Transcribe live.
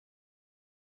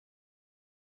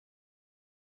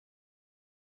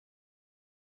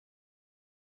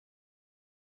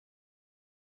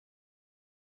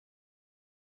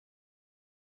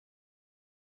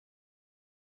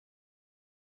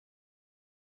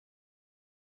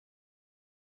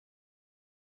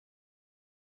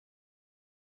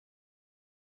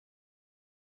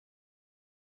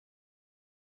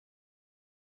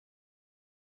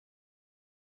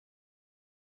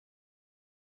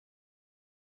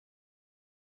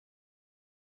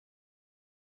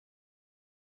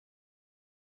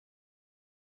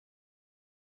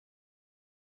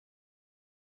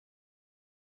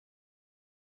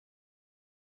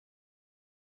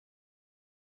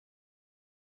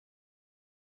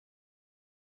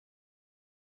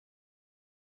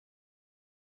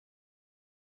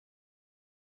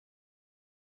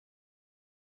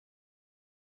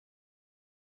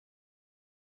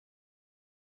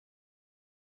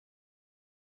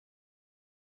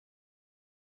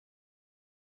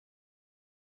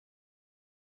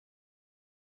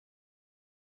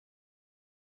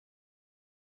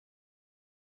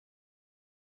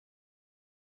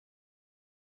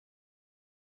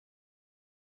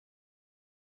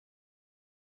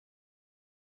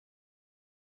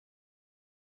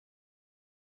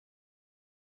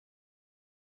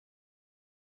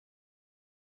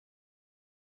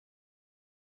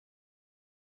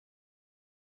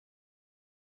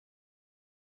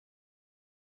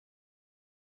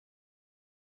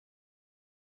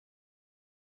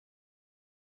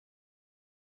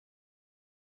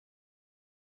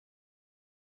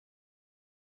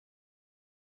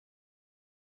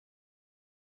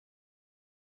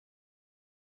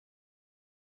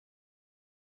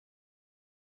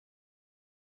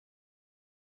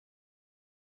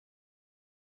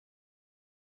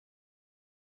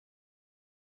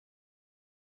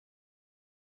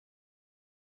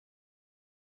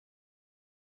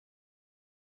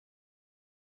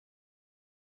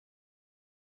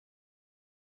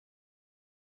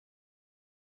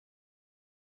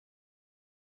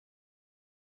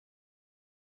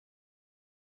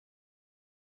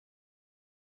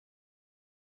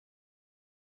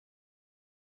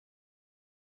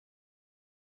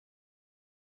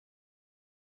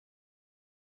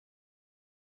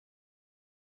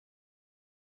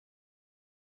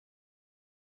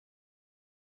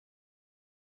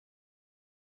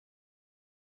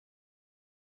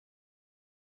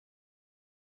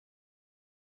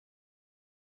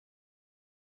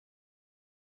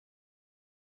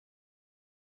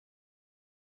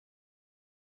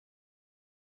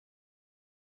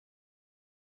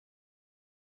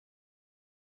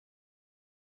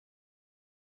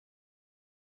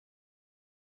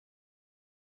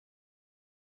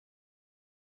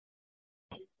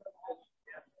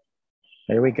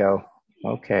There we go.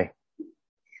 Okay.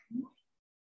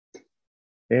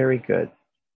 Very good.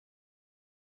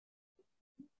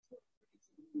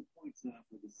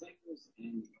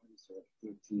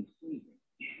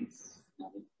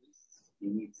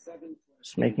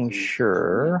 Just making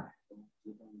sure.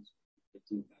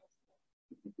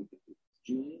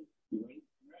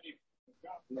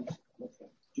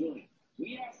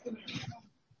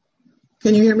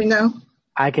 Can you hear me now?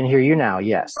 I can hear you now,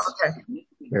 yes. Okay.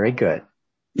 Very good.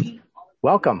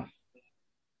 Welcome.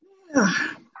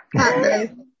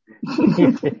 Hi,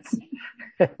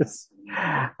 Yes.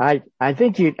 I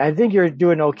think you're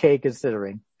doing okay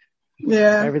considering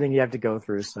everything you have to go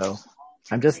through. So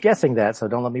I'm just guessing that, so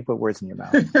don't let me put words in your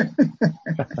mouth.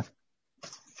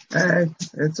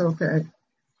 It's okay.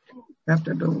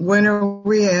 After the winter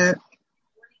we had.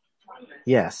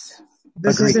 Yes.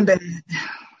 This Agreed. isn't bad.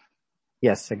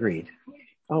 Yes, agreed.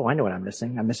 Oh, I know what I'm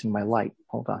missing. I'm missing my light.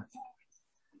 Hold on.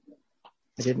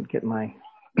 I didn't get my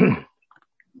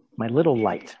my little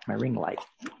light, my ring light.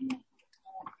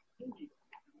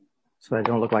 So I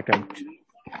don't look like I'm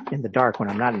in the dark when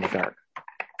I'm not in the dark.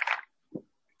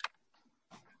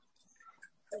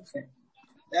 Okay.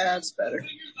 That's better.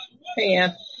 Hey,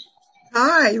 Ann.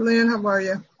 Hi, Lynn. How are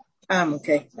you? I'm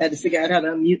okay. I had to figure out how to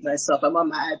unmute myself. I'm on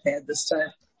my iPad this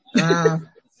time. I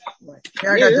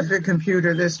got the big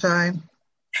computer this time.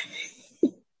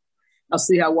 I'll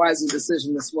see how wise a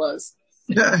decision this was.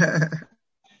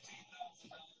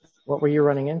 What were you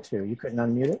running into? You couldn't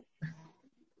unmute it?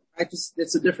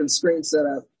 It's a different screen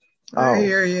setup. I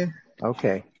hear you.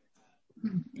 Okay.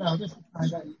 No, this is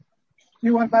fine.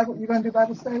 You want Bible? You gonna do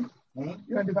Bible study? You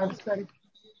gonna do Bible study?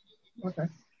 Okay.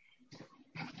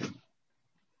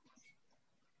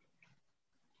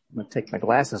 I'm going to take my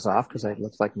glasses off because it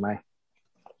looks like Is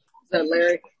that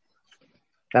Larry?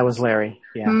 That was Larry,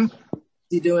 yeah. Is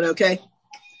he doing okay?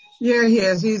 Yeah, he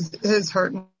is. He's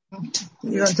hurting.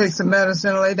 You're gonna take some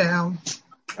medicine and lay down.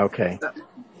 Okay.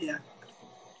 Yeah.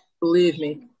 Believe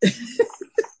me.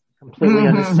 Completely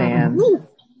understand.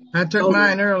 I took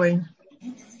mine early.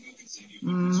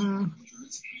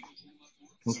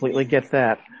 Completely get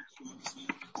that.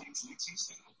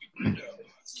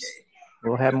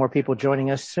 We'll have more people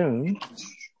joining us soon.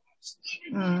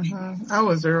 I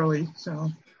was early,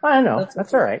 so. I know.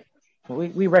 That's all right.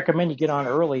 We recommend you get on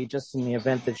early just in the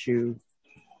event that you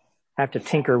have to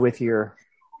tinker with your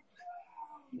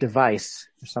device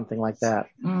or something like that.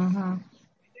 I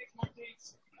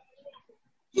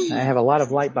have a lot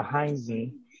of light behind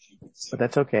me, but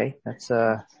that's okay. That's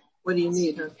What do you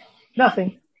need, huh?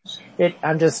 Nothing.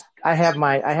 I have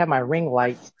my ring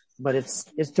light, but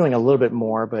it's doing a little bit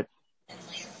more, but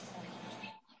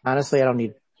honestly,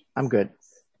 I'm good.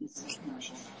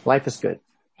 Life is good.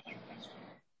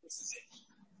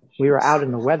 We were out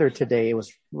in the weather today. It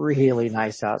was really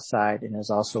nice outside and it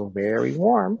was also very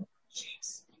warm.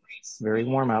 Very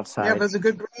warm outside. Yeah, but it's a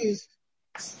good breeze.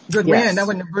 Good wind. That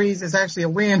wasn't a breeze. It's actually a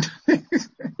wind.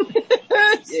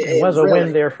 It was a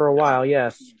wind there for a while,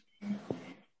 yes.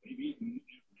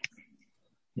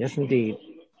 Yes, indeed.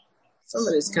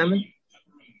 Somebody's coming.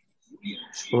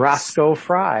 Roscoe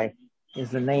Fry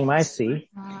is the name I see.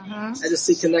 I just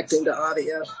see connecting to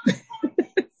audio.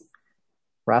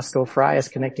 Roscoe Fry is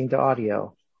connecting to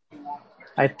audio.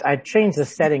 I changed the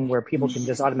setting where people can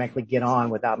just automatically get on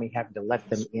without me having to let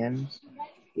them in.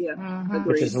 Yeah.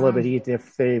 Which is a little bit easier.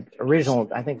 If the original,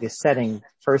 I think the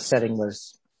first setting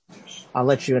was, I'll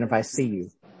let you in if I see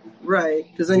you. Right.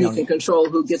 Because then you can control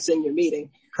who gets in your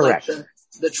meeting. Correct. Like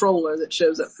the troller that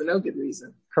shows up for no good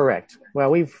reason. Correct.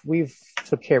 Well, we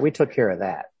took care of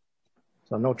that.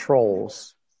 So no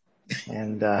trolls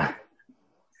and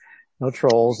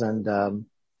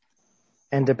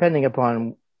depending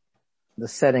upon the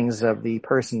settings of the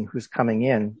person who's coming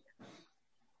in,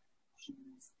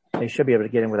 they should be able to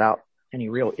get in without any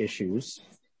real issues.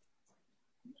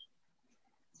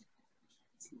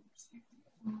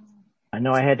 I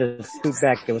know I had to scoot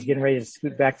back. I was getting ready to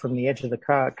scoot back from the edge of the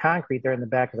concrete there in the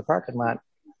back of the parking lot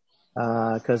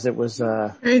because it was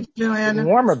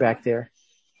warmer back there.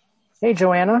 Hey,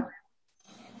 Joanna.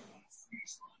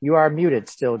 You are muted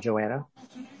still, Joanna.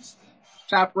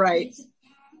 Top right.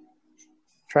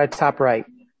 Try top right.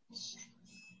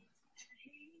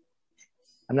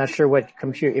 I'm not sure what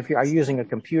computer, if you are using a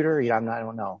computer, I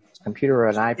don't know. Computer or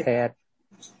an iPad.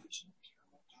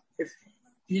 If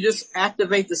you just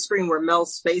activate the screen where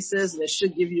Mel's face is, and it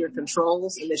should give you your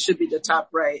controls, and it should be the top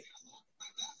right.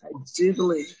 I do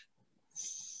believe.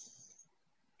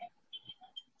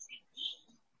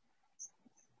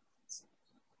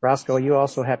 Roscoe, you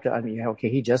also have to unmute. Okay,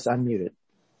 he just unmuted.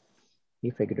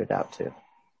 He figured it out too.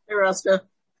 Hey, Roscoe.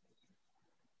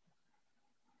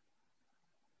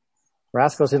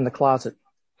 Roscoe's in the closet.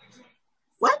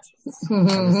 What?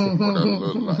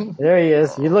 There he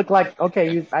is. You look like,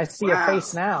 okay, I see a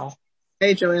face now.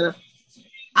 Hey, Joanna.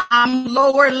 I'm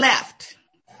lower left.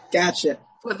 Gotcha.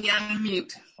 For the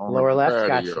unmute. Lower left,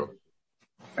 gotcha.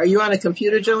 Are you on a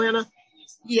computer, Joanna?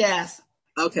 Yes.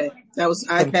 Okay. That was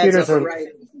iPad's upper right.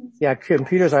 Yeah,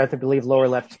 computers are, I believe, lower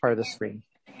left is part of the screen.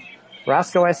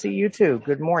 Roscoe, I see you too.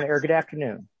 Good morning or good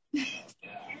afternoon. Good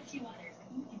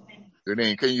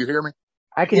evening. Can you hear me?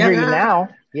 I can hear you now.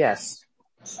 Yes.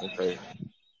 Okay.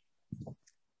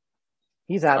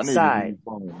 He's outside.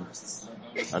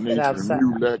 I need some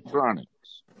new electronics.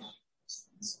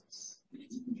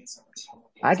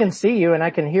 I can see you and I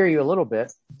can hear you a little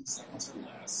bit.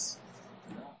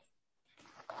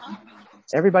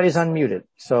 Everybody's unmuted,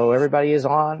 so everybody is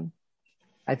on.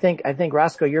 I think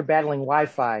Roscoe, you're battling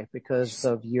Wi-Fi because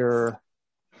of your.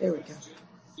 There we go.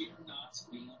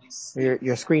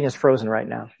 Your screen is frozen right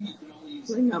now.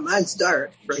 Mine's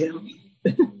dark for him.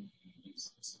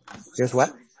 Here's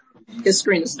what? His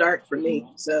screen is dark for me.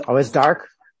 So. Oh, it's dark?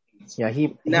 Yeah,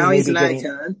 now he's an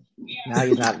icon. Now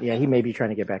he's not. Yeah, he may be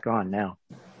trying to get back on now.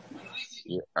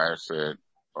 Yeah, I said,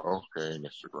 okay,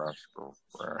 Mr. Roscoe.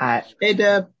 Hey,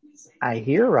 Deb. I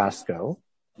hear Roscoe.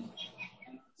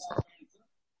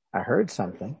 I heard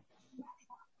something.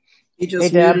 He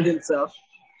just muted himself.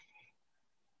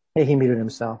 Hey, he muted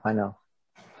himself. I know.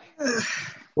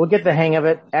 We'll get the hang of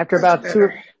it. After about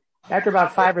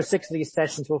 5 or 6 of these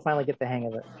sessions, we'll finally get the hang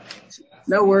of it.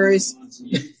 No worries.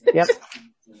 Yep.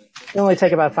 It'll only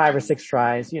take about 5 or 6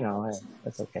 tries. You know,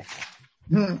 that's okay.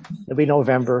 It'll be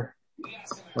November.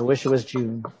 I wish it was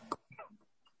June.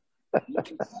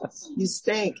 You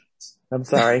stink. I'm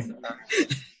sorry.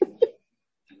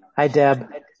 Hi, Deb.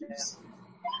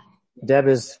 Deb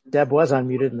was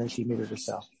unmuted and then she muted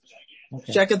herself.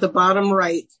 Okay. Check at the bottom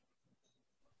right,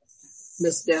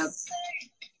 Miss Deb,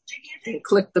 and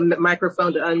click the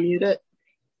microphone to unmute it.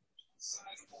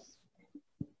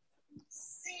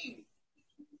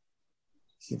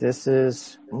 This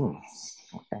is,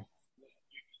 okay.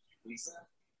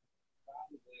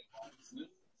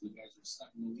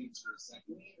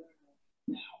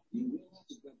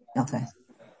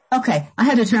 Okay. I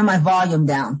had to turn my volume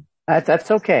down. That's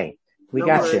okay. We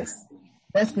got you.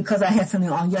 That's because I had something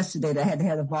on yesterday that I had to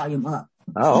have the volume up.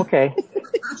 Oh, okay.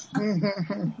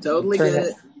 Totally get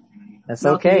it. That's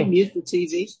okay. Can you mute the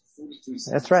TV?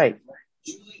 That's right.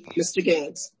 Mr.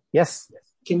 Gaines. Yes.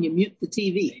 Can you mute the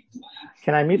TV?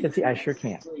 Can I mute the TV? I sure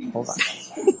can. Hold on.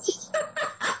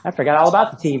 I forgot all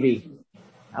about the TV.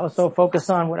 I was so focused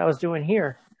on what I was doing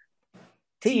here.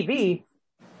 TV.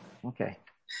 Okay.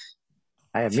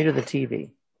 I have muted the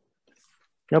TV.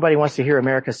 Nobody wants to hear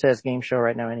America Says game show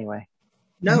right now anyway.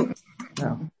 No.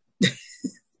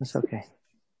 That's okay.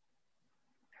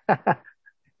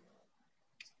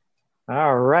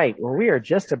 All right. Well, we are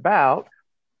just about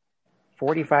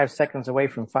 45 seconds away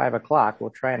from 5 o'clock. We'll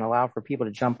try and allow for people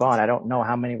to jump on. I don't know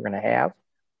how many we're going to have.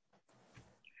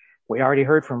 We already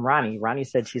heard from Ronnie. Ronnie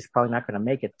said she's probably not going to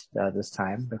make it this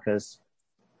time because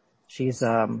she's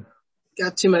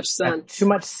got too much sun. Too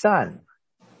much sun.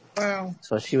 Wow.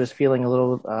 So she was feeling a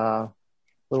little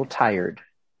tired.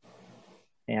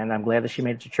 And I'm glad that she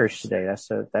made it to church today.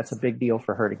 That's a big deal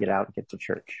for her to get out and get to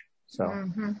church. So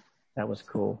that was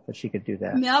cool that she could do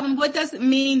that. Melvin, what does it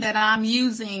mean that I'm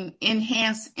using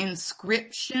enhanced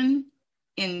encryption?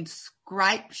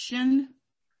 Encryption,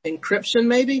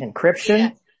 maybe? Encryption?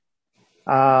 Yeah.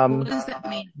 What does that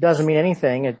mean? Doesn't mean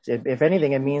anything. If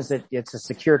anything, it means that it's a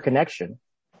secure connection.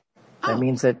 That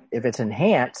means that if it's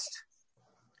enhanced.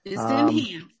 It's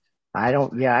enhanced. I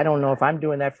don't know if I'm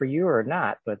doing that for you or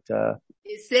not, but,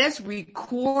 it says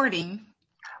recording.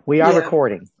 We are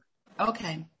recording.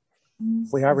 Okay.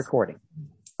 We are recording.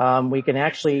 We can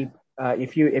actually,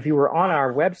 if you were on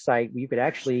our website, you could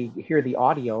actually hear the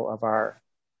audio of our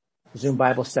Zoom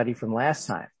Bible study from last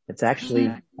time. It's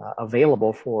actually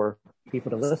available for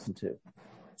people to listen to.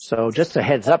 So just a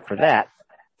heads up for that.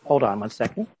 Hold on one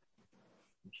second.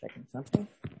 I'm checking something.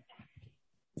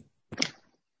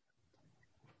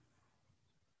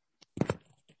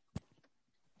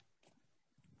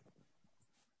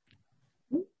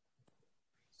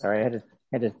 Sorry, I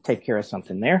had to take care of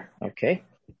something there. Okay.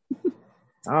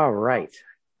 All right.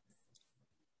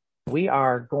 We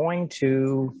are going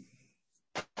to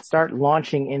start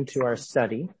launching into our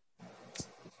study.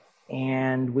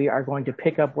 And we are going to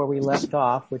pick up where we left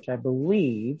off, which I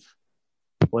believe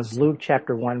was Luke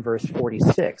chapter 1, verse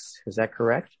 46. Is that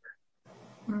correct?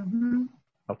 Mm-hmm.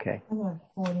 Okay.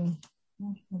 40.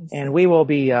 And we will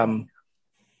be, I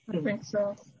think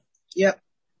so. Yep.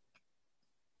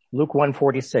 Luke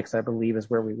 1:46, I believe, is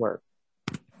where we were.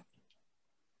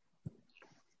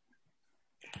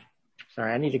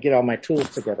 Sorry, I need to get all my tools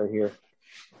together here.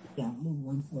 Yeah, Luke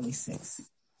 146.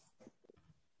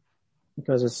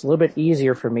 Because it's a little bit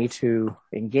easier for me to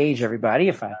engage everybody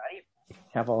if I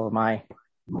have all of my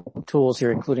tools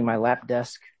here, including my lap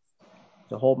desk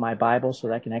to hold my Bible so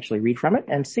that I can actually read from it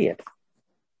and see it.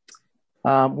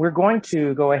 We're going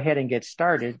to go ahead and get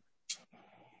started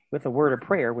with a word of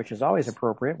prayer, which is always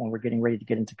appropriate when we're getting ready to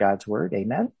get into God's word.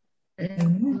 Amen.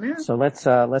 Amen. So let's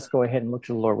go ahead and look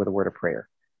to the Lord with a word of prayer.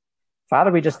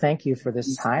 Father, we just thank you for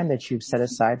this time that you've set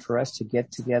aside for us to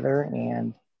get together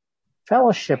and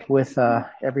fellowship with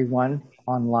everyone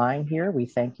online here. We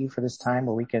thank you for this time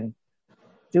where we can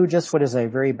do just what is a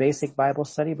very basic Bible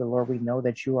study, but Lord, we know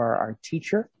that you are our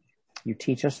teacher. You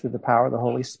teach us through the power of the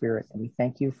Holy Spirit, and we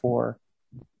thank you for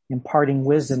imparting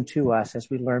wisdom to us as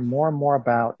we learn more and more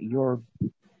about your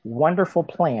wonderful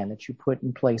plan that you put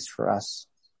in place for us,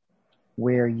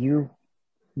 where you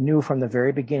knew from the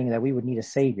very beginning that we would need a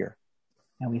Savior.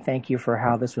 And we thank you for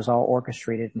how this was all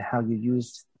orchestrated and how you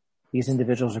used these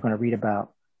individuals we're going to read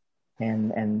about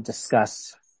and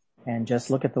discuss, and just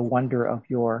look at the wonder of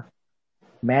your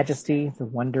majesty, the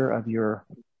wonder of your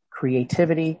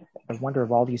creativity, the wonder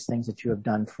of all these things that you have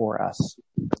done for us.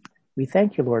 We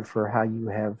thank you, Lord, for how you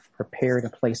have prepared a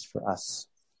place for us.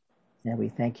 And we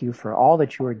thank you for all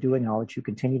that you are doing, all that you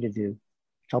continue to do.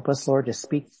 Help us, Lord, to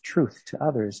speak truth to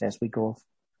others as we go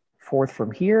forth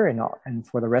from here and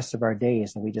for the rest of our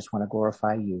days. And we just want to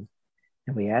glorify you.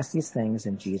 And we ask these things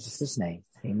in Jesus' name.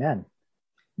 Amen.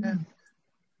 Amen.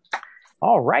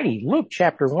 All righty. Luke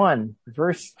chapter 1,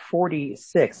 verse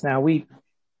 46. Now we,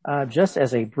 just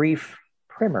as a brief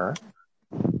primer,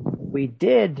 we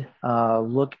did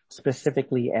look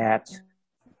specifically at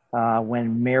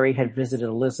when Mary had visited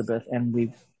Elizabeth, and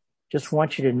we just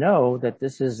want you to know that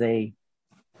this is I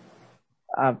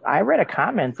read a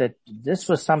comment that this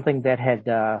was something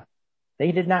that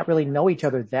they did not really know each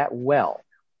other that well.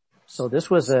 So this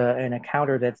was an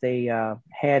encounter that they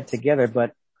had together,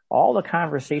 but all the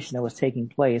conversation that was taking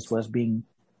place was being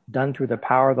done through the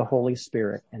power of the Holy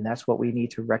Spirit, and that's what we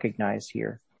need to recognize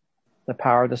here. The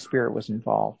power of the Spirit was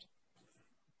involved.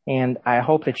 And I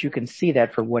hope that you can see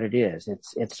that for what it is.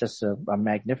 It's just a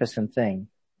magnificent thing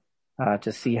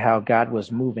to see how God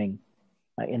was moving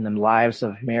in the lives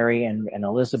of Mary and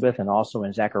Elizabeth, and also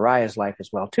in Zechariah's life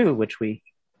as well too, which we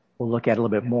will look at a little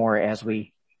bit more as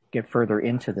we get further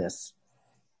into this.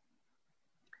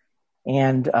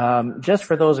 And just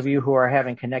for those of you who are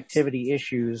having connectivity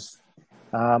issues,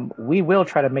 we will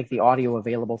try to make the audio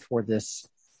available for this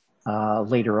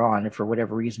later on if for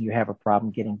whatever reason you have a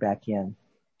problem getting back in.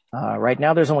 Right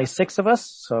now there's only 6 of us,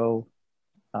 so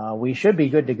we should be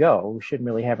good to go. We shouldn't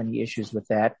really have any issues with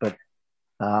that, but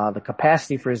the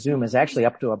capacity for Zoom is actually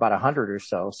up to about 100 or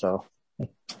so. So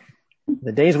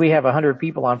the days we have 100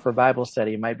 people on for Bible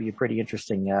study, it might be a pretty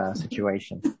interesting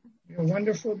situation. A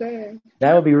wonderful day.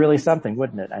 That would be really something,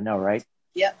 wouldn't it? I know, right?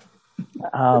 Yep.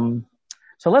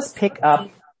 So let's pick up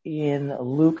in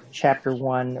Luke chapter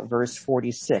 1, verse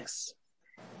 46.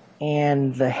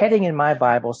 And the heading in my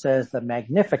Bible says the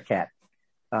Magnificat,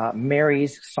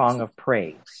 Mary's Song of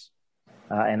Praise.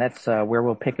 And that's where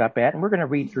we'll pick up at. And we're going to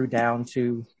read through down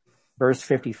to verse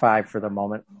 55 for the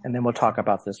moment, and then we'll talk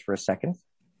about this for a second.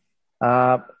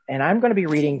 And I'm going to be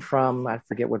reading from, I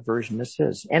forget what version this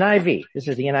is, NIV. This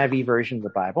is the NIV version of the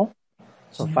Bible.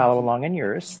 So follow along in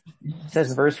yours. It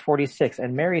says in verse 46,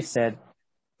 and Mary said,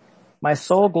 my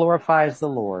soul glorifies the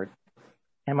Lord,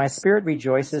 and my spirit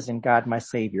rejoices in God my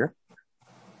Savior,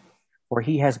 for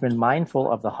he has been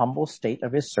mindful of the humble state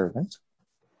of his servant.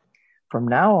 From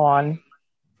now on,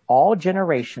 all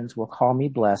generations will call me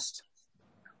blessed,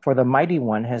 for the Mighty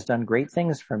One has done great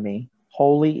things for me.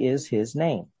 Holy is his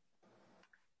name.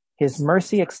 His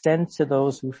mercy extends to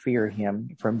those who fear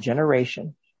him from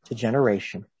generation to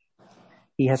generation.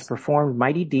 He has performed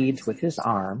mighty deeds with his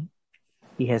arm.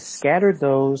 He has scattered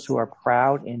those who are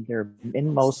proud in their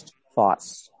inmost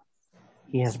thoughts.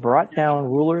 He has brought down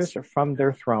rulers from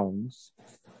their thrones,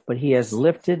 but he has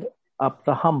lifted up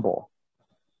the humble.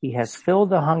 He has filled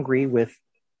the hungry with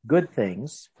good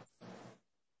things,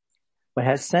 but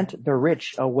has sent the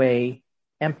rich away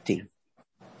empty.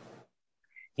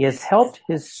 He has helped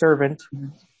his servant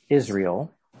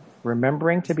Israel,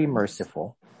 remembering to be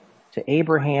merciful to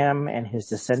Abraham and his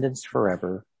descendants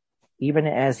forever, even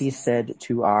as he said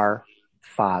to our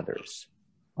fathers.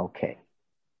 Okay.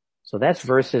 So that's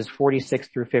verses 46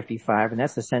 through 55, and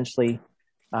that's essentially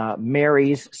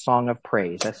Mary's song of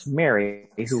praise. That's Mary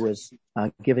who was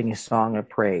giving a song of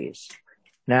praise.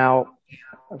 Now,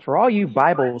 for all you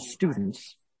Bible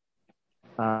students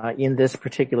in this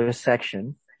particular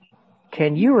section,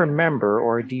 can you remember,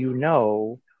 or do you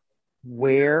know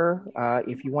where,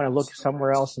 if you want to look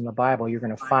somewhere else in the Bible, you're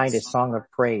going to find a song of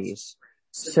praise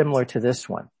similar to this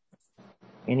one.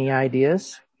 Any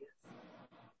ideas?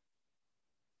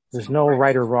 There's no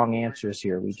right or wrong answers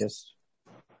here.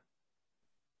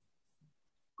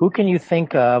 Who can you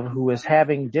think of who is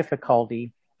having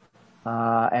difficulty,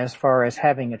 as far as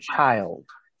having a child,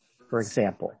 for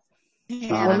example?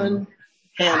 Hannah.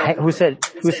 Who said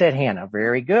Hannah?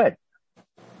 Very good.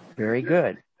 Very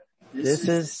good. This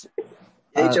is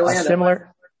a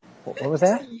similar. What was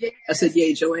that? I said,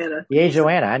 yay, Joanna. Yay,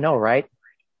 Joanna. I know, right?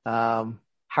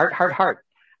 Heart.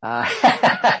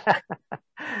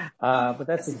 But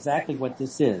that's exactly what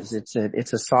this is.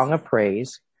 It's a song of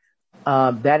praise.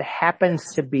 That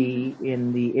happens to be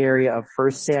in the area of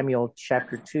 1 Samuel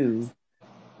chapter 2,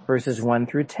 verses 1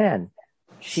 through 10.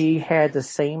 She had the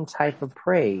same type of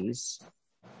praise,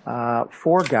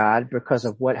 for God because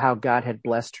of how God had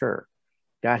blessed her.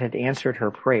 God had answered her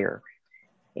prayer.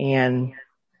 And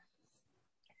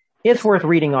it's worth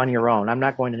reading on your own. I'm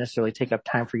not going to necessarily take up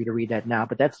time for you to read that now,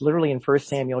 but that's literally in 1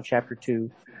 Samuel chapter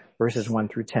 2, verses 1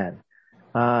 through 10.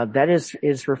 That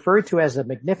is referred to as a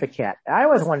Magnificat. I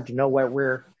always wanted to know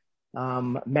where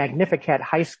Magnificat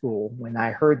High School, when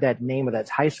I heard that name of that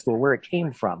high school, where it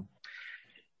came from.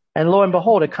 And lo and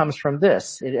behold, it comes from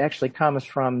this. It actually comes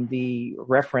from the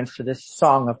reference to this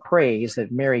song of praise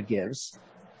that Mary gives.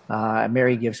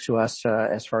 Mary gives to us,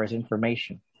 as far as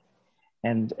information.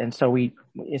 And so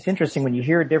it's interesting when you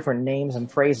hear different names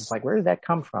and phrases, like, where did that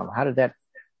come from? How did that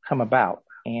come about?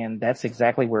 And that's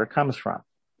exactly where it comes from.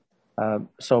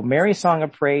 So Mary's song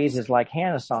of praise is like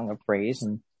Hannah's song of praise,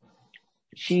 and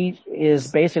she is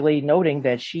basically noting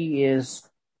that she is,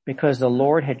 because the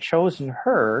Lord had chosen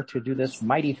her to do this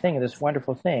mighty thing, this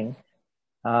wonderful thing,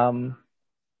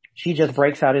 she just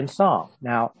breaks out in song.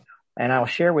 Now, and I'll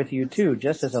share with you too,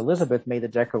 just as Elizabeth made the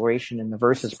declaration in the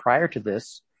verses prior to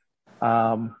this,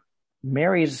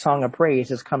 Mary's song of praise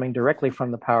is coming directly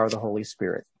from the power of the Holy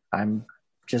Spirit. I'm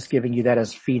just giving you that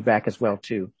as feedback as well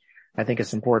too. I think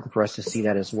it's important for us to see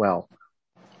that as well.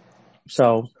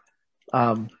 So,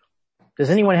 does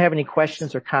anyone have any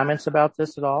questions or comments about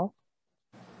this at all?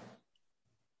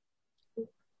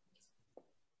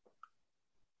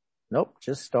 Nope,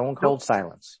 just stone cold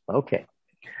silence. Okay.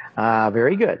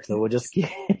 Very good. So we'll just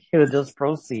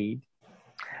proceed.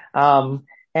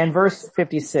 And verse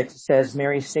 56 says,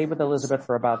 Mary stayed with Elizabeth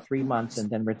for about 3 months and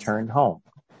then returned home.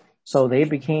 So they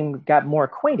got more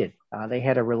acquainted. They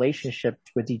had a relationship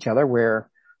with each other where,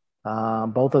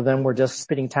 both of them were just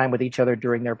spending time with each other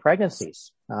during their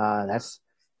pregnancies. That's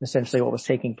essentially what was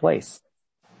taking place.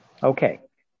 Okay.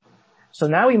 So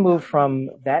now we move from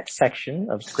that section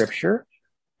of scripture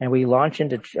and we launch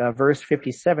into verse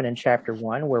 57 in chapter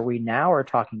 1, where we now are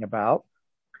talking about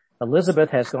Elizabeth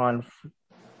has gone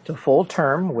to full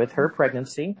term with her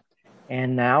pregnancy,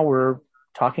 and now we're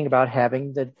talking about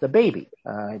having the baby.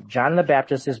 John the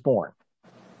Baptist is born.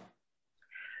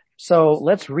 So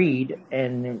let's read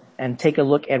and take a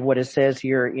look at what it says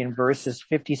here in verses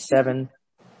 57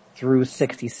 through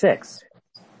 66.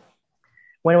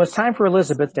 When it was time for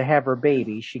Elizabeth to have her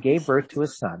baby, she gave birth to a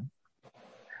son.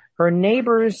 Her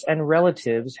neighbors and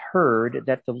relatives heard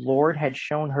that the Lord had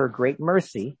shown her great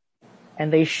mercy,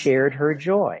 and they shared her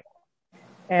joy.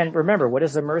 And remember, what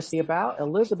is the mercy about?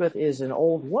 Elizabeth is an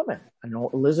old woman.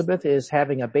 Elizabeth is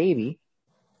having a baby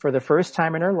for the first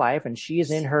time in her life, and she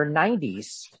is in her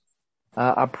 90s,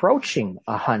 approaching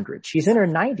 100. She's in her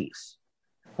 90s.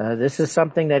 This is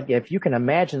something that if you can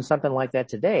imagine something like that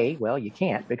today, well, you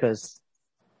can't, because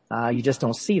you just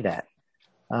don't see that.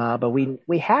 But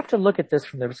we have to look at this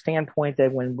from the standpoint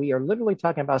that when we are literally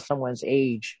talking about someone's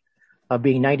age of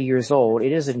being 90 years old,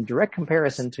 it is in direct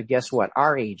comparison to, guess what,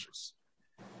 our ages.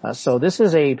 So this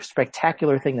is a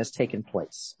spectacular thing that's taken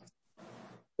place.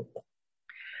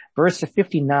 Verse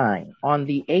 59, on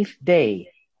the 8th day,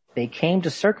 they came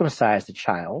to circumcise the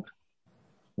child.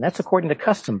 And that's according to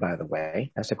custom, by the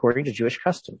way. That's according to Jewish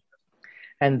custom.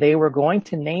 And they were going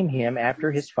to name him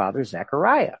after his father,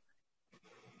 Zechariah.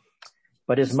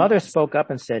 But his mother spoke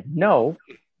up and said, no,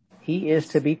 he is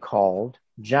to be called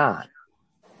John.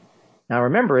 Now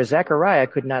remember, Zechariah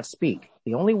could not speak.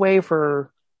 The only way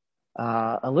for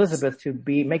Elizabeth to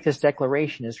make this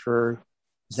declaration is for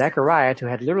Zechariah to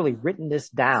have literally written this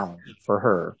down for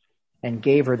her and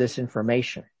gave her this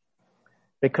information.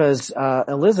 Because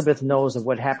Elizabeth knows that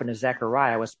what happened to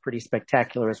Zechariah was pretty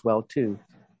spectacular as well too.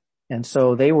 And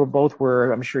so they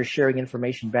were, I'm sure, sharing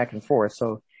information back and forth.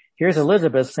 So here's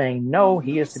Elizabeth saying, no,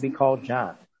 he is to be called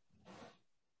John.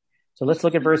 So let's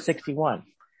look at verse 61.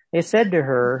 They said to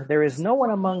her, there is no one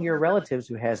among your relatives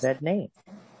who has that name.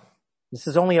 This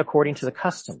is only according to the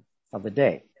custom of the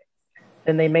day.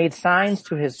 Then they made signs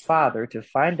to his father to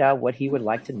find out what he would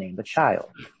like to name the child.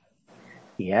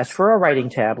 He asked for a writing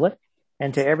tablet,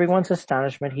 and to everyone's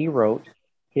astonishment he wrote,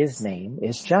 "His name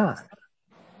is John."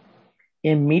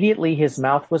 Immediately his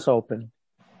mouth was opened,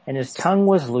 and his tongue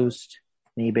was loosed,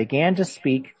 and he began to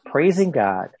speak, praising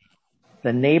God.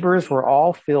 The neighbors were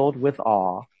all filled with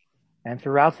awe, and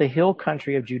throughout the hill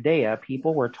country of Judea,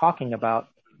 people were talking about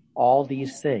all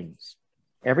these things.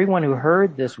 Everyone who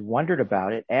heard this wondered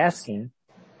about it, asking,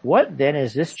 "What then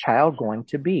is this child going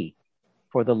to be?"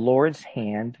 For the Lord's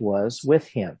hand was with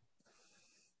him.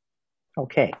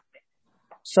 Okay.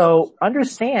 So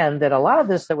understand that a lot of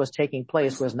this that was taking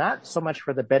place was not so much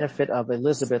for the benefit of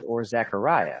Elizabeth or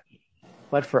Zechariah,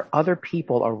 but for other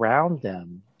people around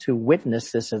them to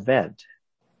witness this event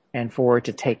and for it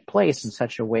to take place in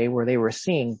such a way where they were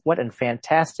seeing what a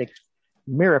fantastic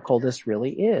miracle this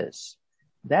really is.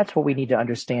 That's what we need to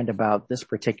understand about this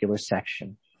particular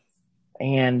section.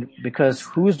 And because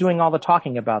who's doing all the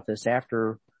talking about this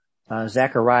after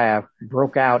Zechariah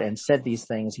broke out and said these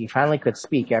things, he finally could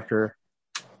speak after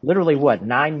literally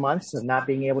 9 months of not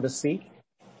being able to speak?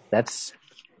 That's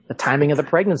the timing of the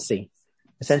pregnancy.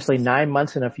 Essentially 9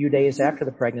 months and a few days after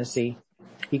the pregnancy,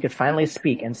 he could finally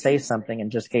speak and say something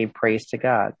and just gave praise to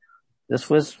God.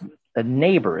 The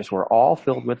neighbors were all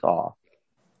filled with awe.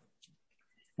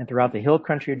 And throughout the hill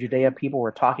country of Judea, people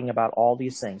were talking about all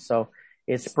these things. So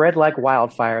it spread like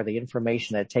wildfire, the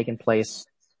information that had taken place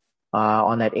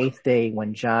on that 8th day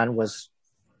when John was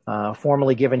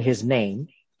formally given his name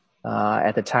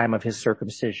at the time of his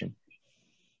circumcision.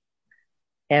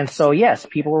 And so, yes,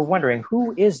 people were wondering,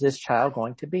 who is this child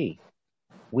going to be?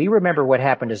 We remember what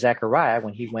happened to Zechariah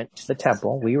when he went to the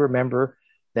temple. We remember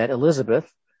that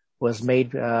Elizabeth was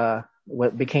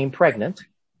became pregnant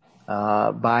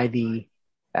by the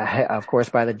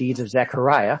deeds of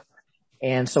Zechariah.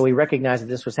 And so we recognized that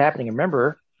this was happening. And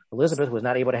remember, Elizabeth was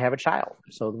not able to have a child.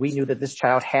 So we knew that this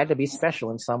child had to be special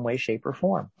in some way, shape, or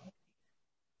form.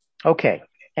 Okay.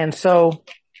 And so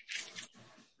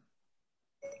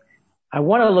I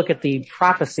want to look at the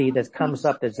prophecy that comes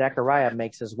up that Zechariah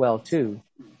makes as well too,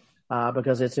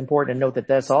 because it's important to note that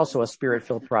that's also a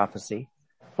spirit-filled prophecy.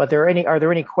 But are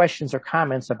there any questions or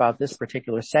comments about this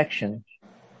particular section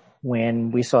when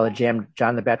we saw that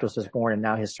John the Baptist was born and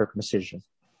now his circumcision?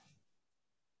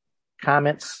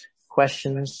 Comments,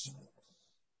 questions?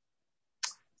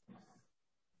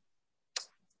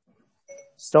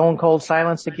 Stone cold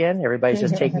silence again. Everybody's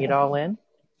just taking it all in.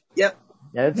 Yep.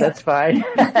 That's fine.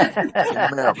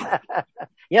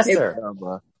 Yes, sir.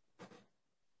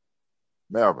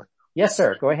 Melvin. Yes,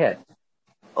 sir. Go ahead.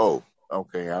 Oh,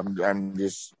 okay. I'm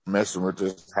just messing with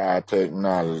this high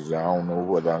technology. I don't know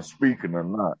whether I'm speaking or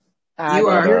not. You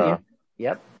are. You.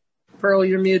 Yep. Pearl,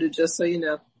 you're muted, just so you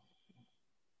know.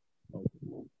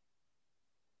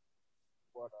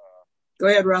 Go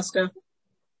ahead, Roscoe.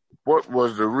 What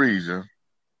was the reason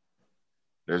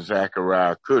that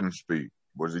Zechariah couldn't speak?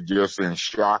 Was it just in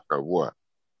shock or what?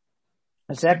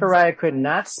 Zechariah could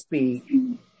not speak.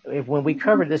 When we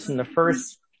covered this in the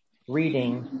first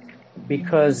reading,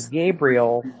 because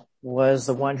Gabriel was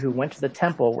the one who went to the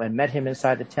temple and met him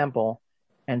inside the temple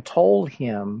and told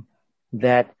him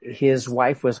that his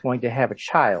wife was going to have a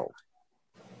child.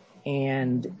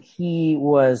 And he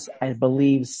was, I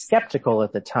believe, skeptical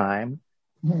at the time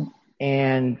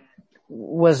and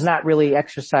was not really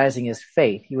exercising his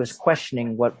faith. He was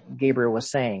questioning what Gabriel was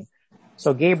saying.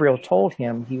 So Gabriel told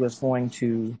him he was going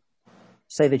to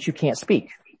say that you can't speak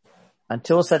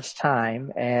until such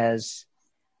time as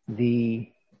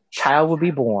the child will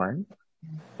be born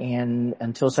and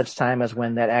until such time as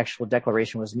when that actual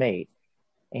declaration was made.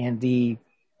 And he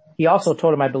also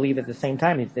told him, I believe at the same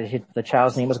time, that the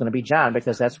child's name was going to be John,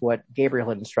 because that's what Gabriel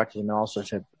had instructed him also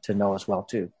to know as well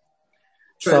too.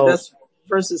 Right, so that's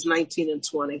verses 19 and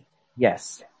 20.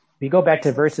 Yes. If you go back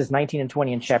to verses 19 and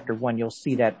 20 in chapter 1, you'll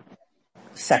see that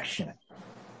section.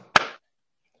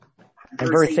 And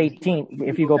verse 18,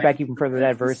 if you go back even further,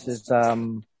 that verse is,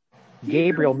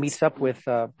 Gabriel meets up with,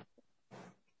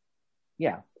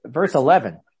 verse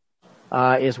 11,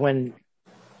 is when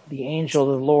the angel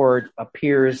of the Lord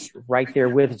appears right there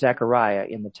with Zechariah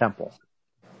in the temple.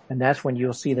 And that's when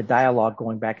you'll see the dialogue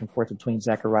going back and forth between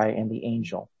Zechariah and the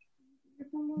angel.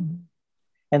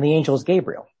 And the angel is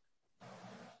Gabriel.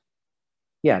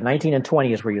 19 and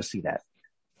 20 is where you'll see that.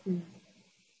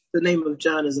 The name of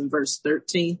John is in verse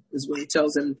 13, is when he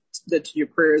tells him that your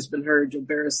prayer has been heard, you'll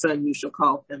bear a son, you shall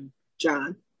call him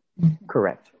John.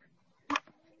 Correct.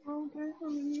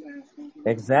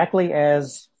 Exactly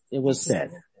as it was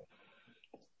said.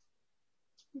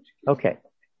 Okay.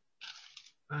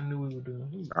 I knew we were doing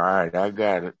it. All right, I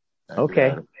got it.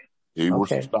 Okay. He was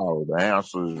sorry. The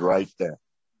answer is right there.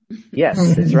 Yes,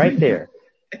 it's right there.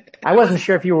 I wasn't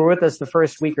sure if you were with us the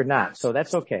first week or not, so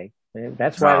that's okay.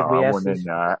 That's why we asked.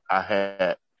 I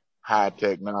had high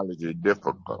technology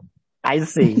difficult. I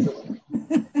see.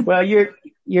 Well,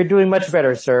 you're doing much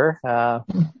better, sir.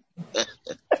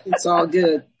 It's all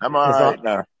good. I'm all right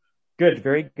now. Good,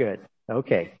 very good.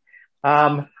 Okay.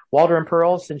 Walter and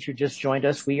Pearl, since you just joined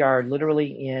us, we are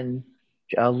literally in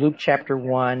Luke chapter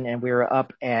 1, and we're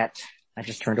up at, I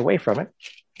just turned away from it.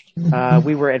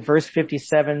 We were at verse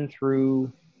 57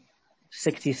 through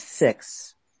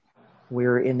 66.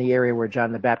 We're in the area where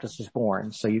John the Baptist was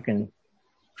born, so you can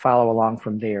follow along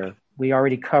from there. We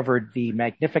already covered the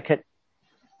Magnificat,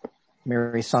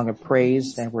 Mary's Song of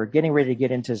Praise, and we're getting ready to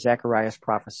get into Zechariah's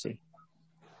prophecy.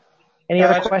 Any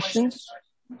other questions?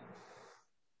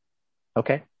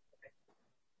 Okay.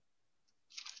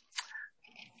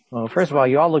 Well, first of all,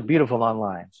 you all look beautiful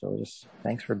online, so just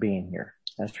thanks for being here.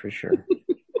 That's for sure.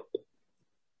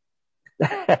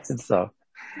 So,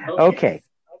 okay.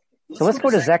 So let's go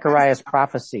to Zechariah's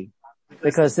prophecy,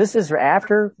 because this is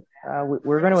after,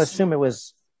 we're going to assume it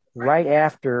was right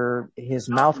after his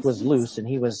mouth was loose and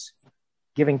he was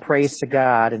giving praise to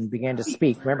God and began to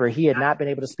speak. Remember, he had not been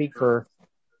able to speak for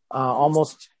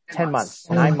almost 10 months,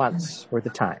 9 months worth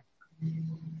of time.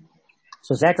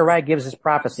 So Zechariah gives his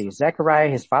prophecy.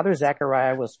 His father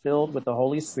Zechariah was filled with the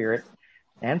Holy Spirit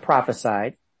and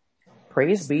prophesied,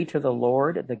 "Praise be to the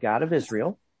Lord, the God of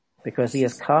Israel, because he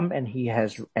has come and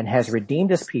has redeemed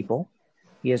his people.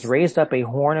 He has raised up a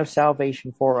horn of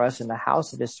salvation for us in the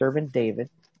house of his servant David,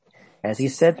 as he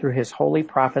said through his holy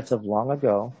prophets of long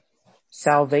ago,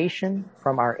 salvation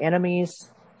from our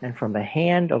enemies and from the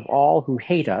hand of all who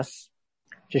hate us,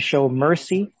 to show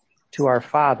mercy to our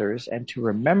fathers and to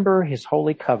remember his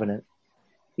holy covenant,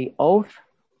 the oath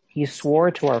he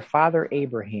swore to our father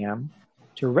Abraham,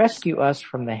 to rescue us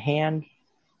from the hand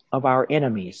of our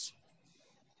enemies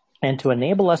and to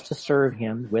enable us to serve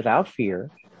him without fear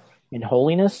in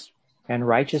holiness and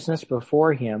righteousness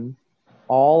before him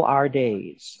all our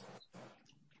days.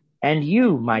 And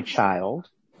you, my child,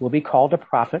 will be called a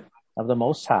prophet of the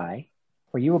Most High,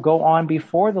 for you will go on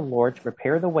before the Lord to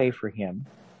prepare the way for him,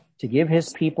 to give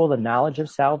his people the knowledge of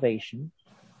salvation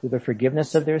through the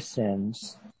forgiveness of their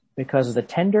sins, because of the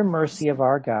tender mercy of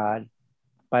our God,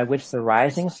 by which the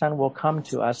rising sun will come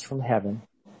to us from heaven,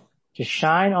 to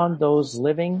shine on those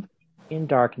living in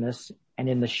darkness and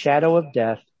in the shadow of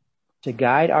death, to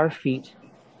guide our feet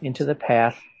into the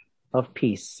path of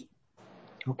peace."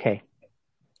 Okay.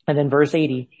 And then verse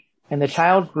 80, "And the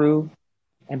child grew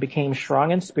and became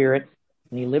strong in spirit,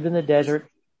 and he lived in the desert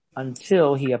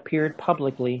until he appeared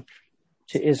publicly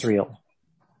to Israel."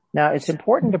 Now, it's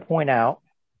important to point out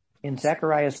in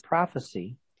Zechariah's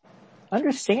prophecy,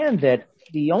 understand that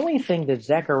the only thing that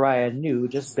Zechariah knew,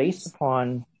 just based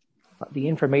upon the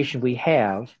information we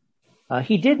have,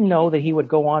 he did know that he would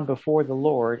go on before the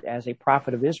Lord as a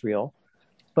prophet of Israel,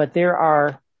 but there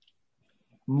are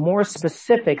more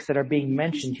specifics that are being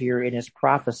mentioned here in his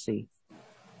prophecy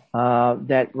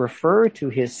that refer to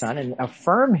his son and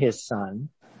affirm his son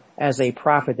as a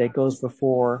prophet that goes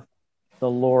before the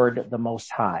Lord the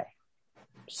Most High.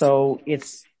 So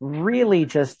it's really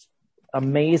just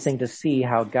amazing to see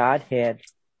how God had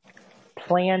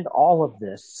planned all of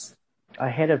this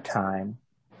ahead of time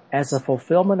as a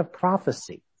fulfillment of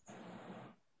prophecy,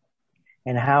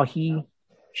 and how he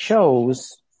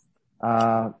chose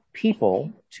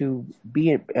people to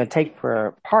take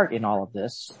part in all of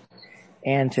this,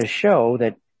 and to show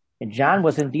that John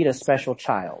was indeed a special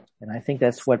child. And I think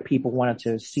that's what people wanted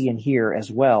to see and hear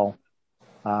as well,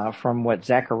 from what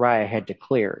Zechariah had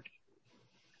declared.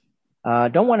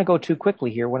 Don't want to go too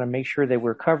quickly here. Want to make sure that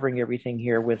we're covering everything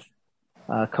here with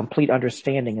complete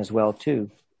understanding as well too.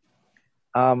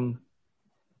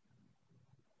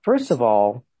 First of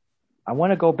all, I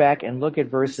want to go back and look at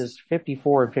verses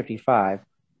 54 and 55,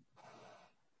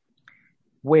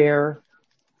 where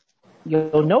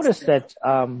you'll notice that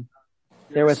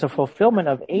there was a fulfillment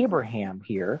of Abraham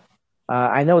here.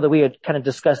 I know that we had kind of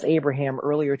discussed Abraham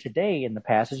earlier today in the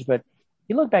passage, but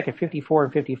you look back at 54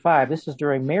 and 55, this is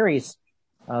during Mary's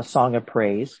song of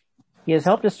praise. "He has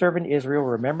helped his servant Israel,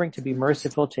 remembering to be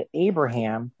merciful to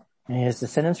Abraham and his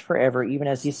descendants forever, even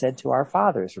as he said to our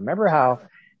fathers." Remember how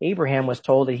Abraham was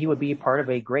told that he would be part of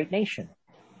a great nation.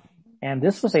 And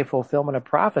this was a fulfillment of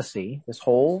prophecy, this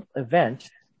whole event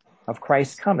of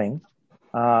Christ's coming,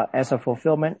 as a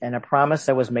fulfillment and a promise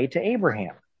that was made to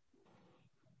Abraham.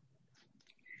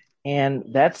 And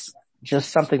that's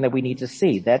just something that we need to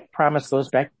see. That promise goes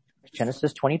back to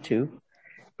Genesis 22,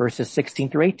 verses 16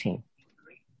 through 18.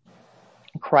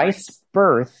 Christ's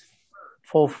birth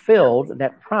fulfilled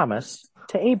that promise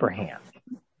to Abraham.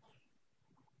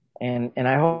 And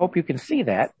I hope you can see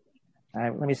that.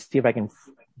 Let me see if I can,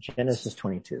 Genesis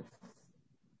 22.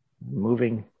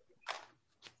 Moving.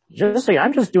 Just so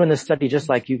I'm just doing this study just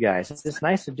like you guys. It's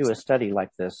nice to do a study like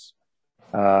this,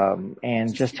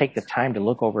 and just take the time to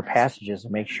look over passages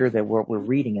and make sure that what we're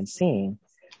reading and seeing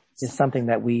is something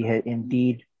that we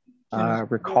indeed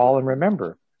recall and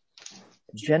remember.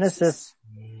 Genesis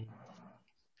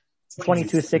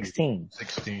 22:16.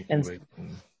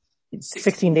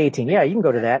 16 to 18. Yeah, you can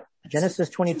go to that. Genesis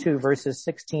 22 verses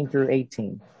 16 through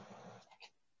 18.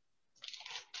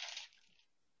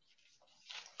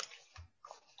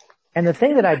 And the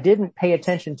thing that I didn't pay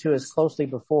attention to as closely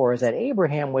before is that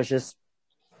Abraham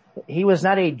he was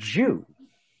not a Jew.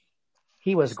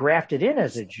 He was grafted in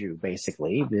as a Jew,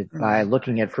 basically, by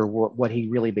looking at for what he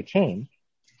really became.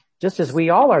 Just as we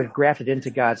all are grafted into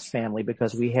God's family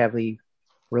because we have the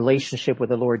relationship with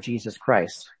the Lord Jesus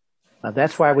Christ.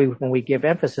 That's why when we give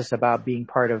emphasis about being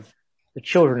part of the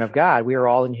children of God, we are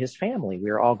all in his family. We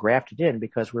are all grafted in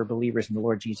because we're believers in the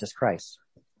Lord Jesus Christ.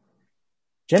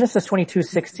 Genesis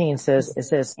 22:16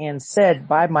 says, and said,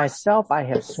 by myself I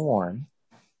have sworn,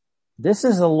 this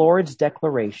is the Lord's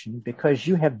declaration, because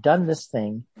you have done this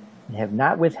thing and have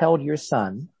not withheld your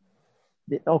son.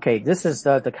 Okay, this is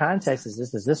the context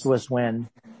is this was when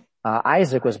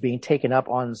Isaac was being taken up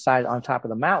on top of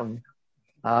the mountain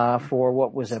for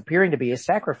what was appearing to be a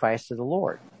sacrifice to the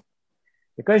Lord.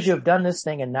 Because you have done this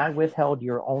thing and not withheld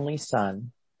your only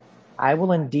son, I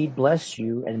will indeed bless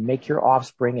you and make your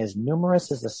offspring as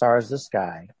numerous as the stars of the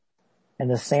sky and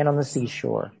the sand on the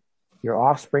seashore. Your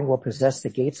offspring will possess the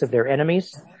gates of their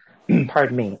enemies,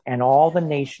 and all the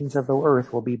nations of the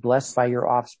earth will be blessed by your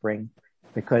offspring,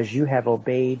 because you have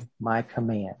obeyed my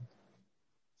command.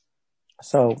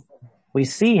 So we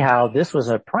see how this was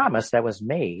a promise that was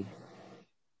made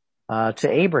to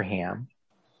Abraham,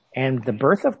 and the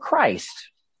birth of Christ,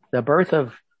 the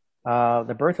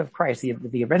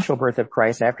eventual birth of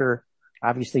Christ after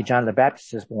obviously John the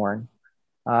Baptist is born,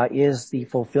 is the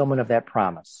fulfillment of that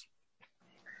promise.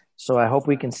 So I hope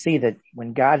we can see that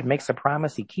when God makes a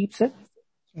promise, he keeps it.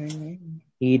 Amen.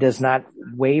 He does not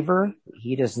waver.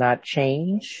 He does not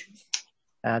change.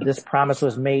 This promise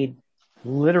was made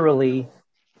literally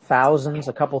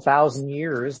a couple thousand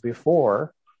years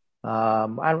before.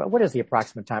 What is the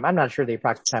approximate time? I'm not sure the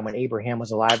approximate time when Abraham was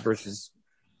alive versus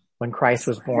when Christ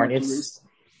was born. It's,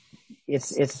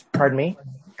 pardon me?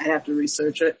 I'd have to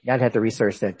research it. I'd have to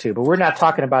research that too, but we're not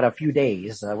talking about a few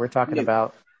days. We're talking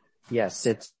about, yes,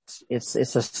 it's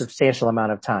a substantial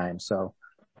amount of time. So,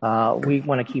 we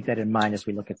want to keep that in mind as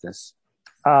we look at this.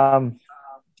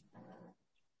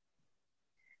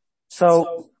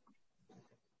 So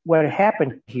what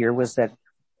happened here was that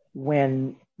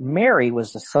when Mary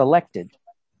was selected,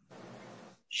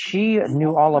 she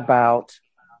knew all about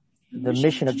the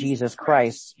mission of Jesus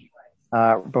Christ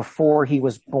before he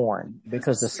was born,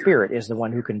 because the Spirit is the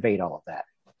one who conveyed all of that.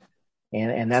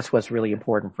 And that's what's really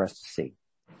important for us to see.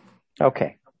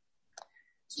 Okay.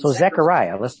 So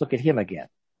Zechariah, let's look at him again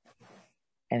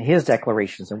and his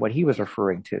declarations and what he was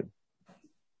referring to.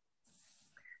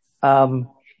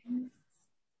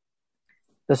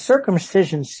 The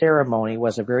circumcision ceremony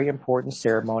was a very important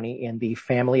ceremony in the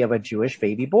family of a Jewish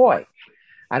baby boy.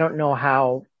 I don't know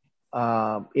how,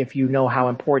 if you know how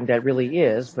important that really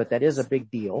is, but that is a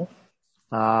big deal,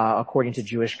 according to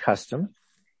Jewish custom.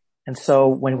 And so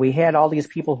when we had all these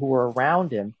people who were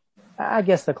around him, I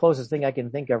guess the closest thing I can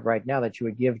think of right now that you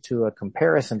would give to a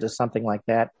comparison to something like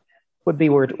that would be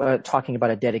we're talking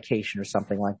about a dedication or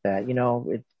something like that. You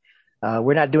know,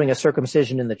 we're not doing a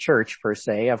circumcision in the church per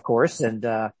se, of course, and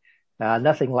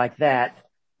nothing like that.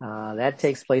 That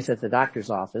takes place at the doctor's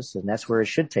office, and that's where it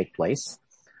should take place.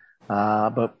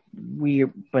 But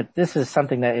this is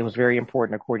something that it was very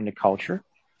important according to culture.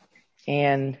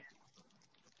 And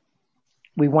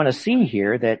we want to see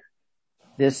here that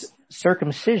this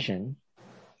circumcision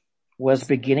was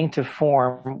beginning to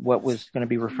form what was going to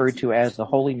be referred to as the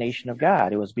holy nation of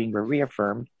God. It was being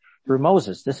reaffirmed through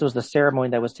Moses. This was the ceremony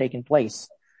that was taking place.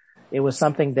 It was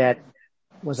something that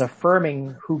was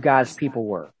affirming who God's people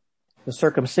were. The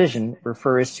circumcision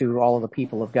refers to all of the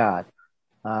people of God.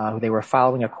 They were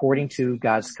following according to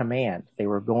God's command. They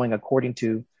were going according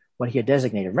to what he had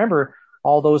designated. Remember,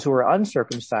 all those who were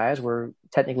uncircumcised were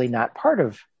technically not part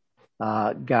of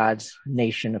God's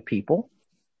nation of people.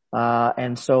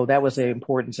 And so that was the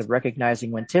importance of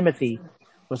recognizing when Timothy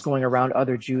was going around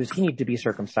other Jews, he needed to be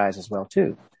circumcised as well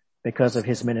too, because of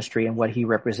his ministry and what he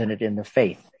represented in the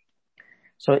faith.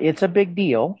 So it's a big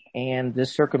deal, and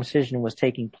this circumcision was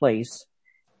taking place,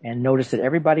 and notice that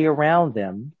everybody around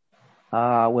them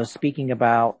was speaking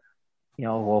about,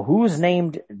 well,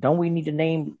 don't we need to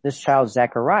name this child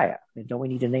Zechariah? Don't we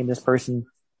need to name this person,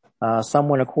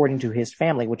 someone according to his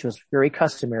family, which was very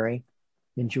customary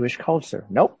in Jewish culture?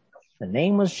 Nope. The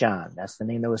name was John. That's the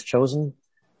name that was chosen,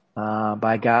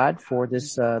 by God for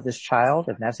this child.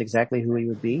 And that's exactly who he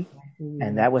would be.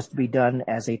 And that was to be done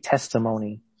as a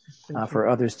testimony, for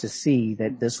others to see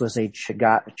that this was a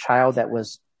child that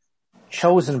was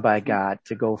chosen by God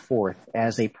to go forth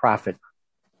as a prophet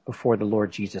before the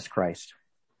Lord Jesus Christ.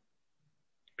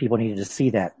 People needed to see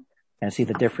that and see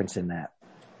the difference in that.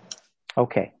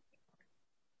 Okay.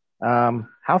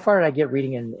 How far did I get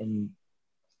reading in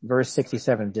verse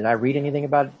 67? Did I read anything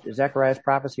about Zechariah's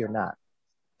prophecy or not?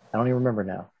 I don't even remember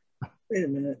now. Wait a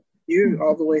minute. You're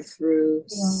all the way through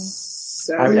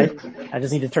 7. I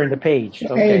just need to turn the page.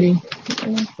 Okay.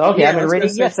 Okay, I'm reading.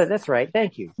 Yes, that's right.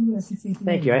 Thank you.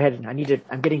 Thank you.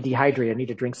 I'm getting dehydrated. I need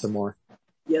to drink some more.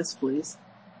 Yes, please.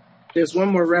 There's one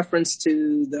more reference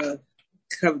to the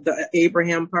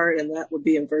Abraham part, and that would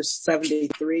be in verse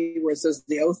 73, where it says,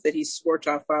 the oath that he swore to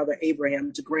our father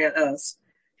Abraham to grant us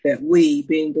that we,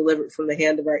 being delivered from the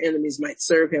hand of our enemies, might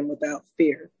serve him without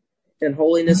fear, in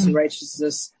holiness and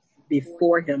righteousness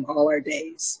before him all our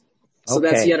days. So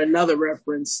That's yet another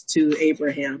reference to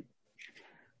Abraham.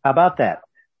 How about that?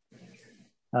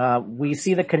 We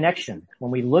see the connection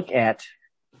when we look at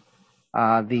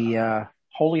the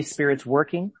Holy Spirit's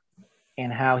working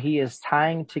and how he is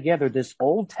tying together this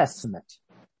Old Testament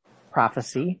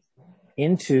prophecy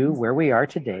into where we are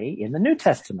today in the New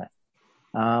Testament.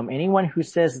 Anyone who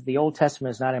says that the Old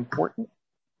Testament is not important,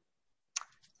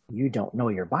 you don't know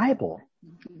your Bible.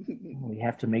 We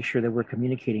have to make sure that we're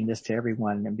communicating this to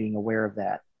everyone and being aware of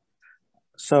that.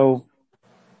 So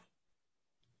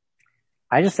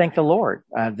I just thank the Lord.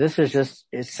 This is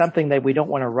something that we don't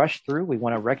want to rush through. We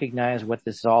want to recognize what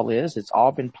this all is. It's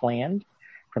all been planned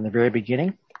from the very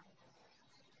beginning.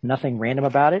 Nothing random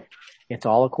about it. It's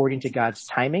all according to God's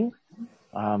timing.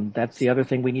 That's the other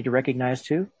thing we need to recognize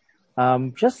too.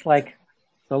 Just like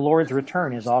the Lord's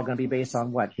return is all going to be based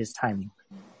on what? His timing.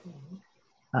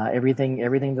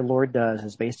 Everything the Lord does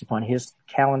is based upon his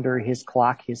calendar, his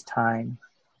clock, his time,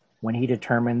 when he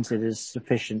determines it is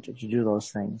sufficient to do those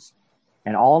things.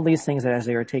 And all of these things as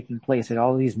they are taking place, and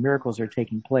all of these miracles are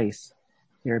taking place,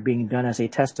 they are being done as a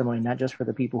testimony, not just for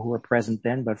the people who were present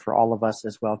then, but for all of us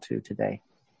as well too today,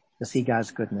 to see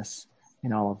God's goodness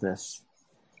in all of this.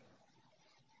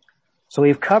 So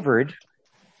we've covered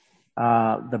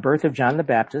the birth of John the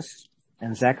Baptist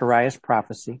and Zechariah's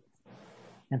prophecy.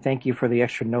 And thank you for the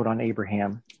extra note on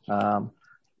Abraham,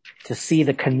 to see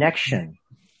the connection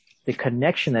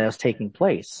that is taking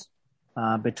place,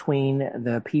 between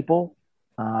the people,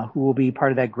 who will be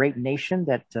part of that great nation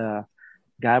that,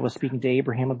 God was speaking to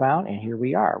Abraham about. And here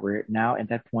we are. We're now at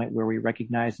that point where we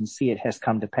recognize and see it has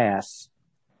come to pass,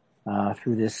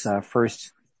 through this,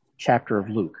 first chapter of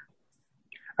Luke.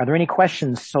 Are there any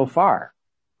questions so far?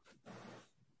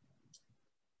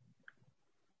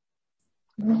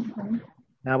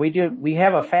 Now we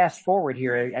have a fast forward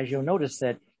here, as you'll notice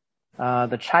that,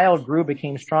 the child grew,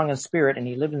 became strong in spirit, and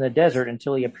he lived in the desert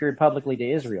until he appeared publicly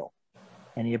to Israel.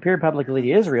 And he appeared publicly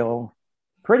to Israel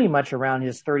pretty much around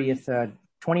his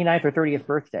 29th or 30th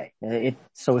birthday.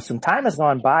 So some time has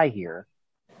gone by here,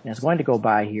 and it's going to go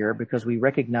by here because we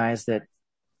recognize that,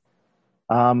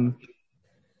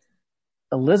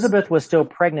 Elizabeth was still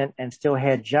pregnant and still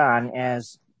had John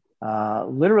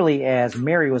literally as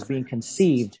Mary was being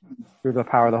conceived through the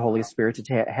power of the Holy Spirit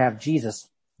to have Jesus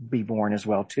be born as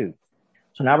well too.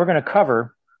 So now we're going to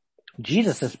cover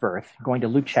Jesus' birth, going to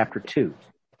Luke chapter 2.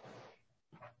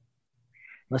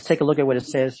 Let's take a look at what it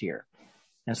says here.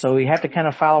 And so we have to kind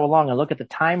of follow along and look at the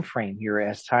time frame here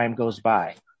as time goes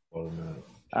by.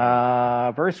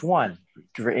 Verse 1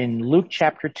 in Luke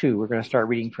chapter 2, we're going to start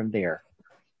reading from there.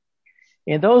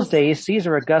 In those days,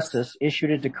 Caesar Augustus issued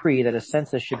a decree that a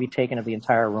census should be taken of the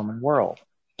entire Roman world.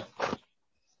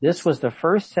 This was the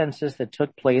first census that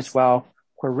took place while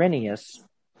Quirinius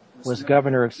was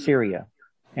governor of Syria,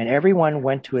 and everyone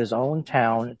went to his own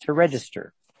town to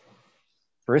register.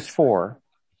 Verse 4,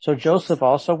 so Joseph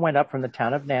also went up from the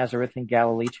town of Nazareth in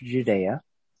Galilee to Judea,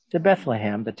 to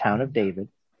Bethlehem, the town of David,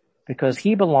 because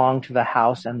he belonged to the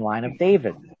house and line of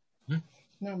David.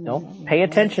 No, pay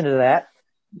attention to that.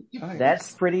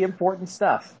 That's pretty important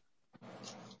stuff.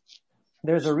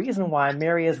 There's a reason why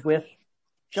Mary is with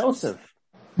Joseph.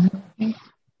 You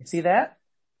see that?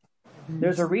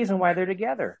 There's a reason why they're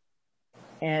together.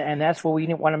 And that's what we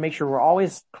want to make sure we're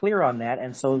always clear on that.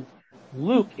 And so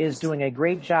Luke is doing a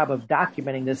great job of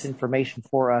documenting this information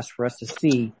for us to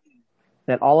see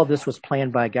that all of this was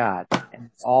planned by God and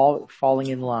it's all falling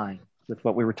in line. with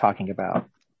what we were talking about.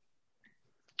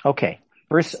 Okay,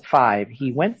 verse 5.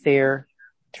 He went there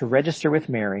to register with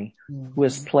Mary, who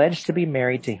was pledged to be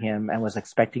married to him and was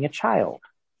expecting a child.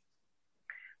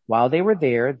 While they were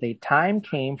there, the time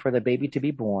came for the baby to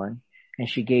be born, and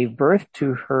she gave birth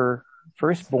to her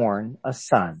firstborn, a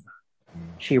son.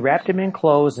 She wrapped him in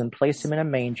clothes and placed him in a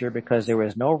manger because there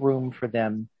was no room for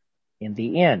them in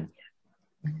the inn.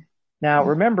 Now,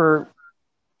 remember,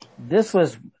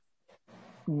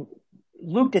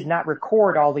 Luke did not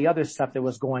record all the other stuff that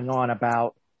was going on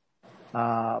about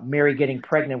Mary getting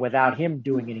pregnant without him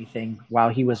doing anything while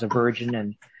he was a virgin,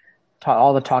 and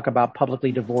all the talk about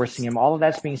publicly divorcing him. All of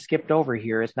that's being skipped over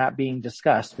here. It's not being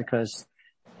discussed because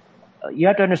you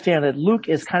have to understand that Luke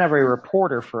is kind of a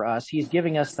reporter for us. He's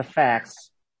giving us the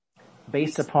facts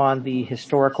based upon the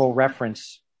historical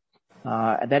reference.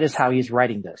 That is how he's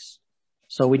writing this.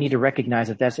 So we need to recognize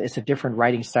that it's a different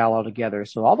writing style altogether.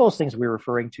 So all those things we're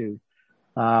referring to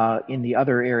in the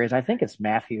other areas, I think it's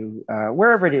Matthew,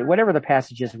 whatever the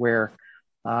passage is where,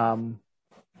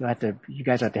 you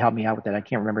guys have to help me out with that. I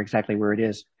can't remember exactly where it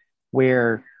is,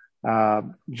 where,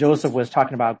 Joseph was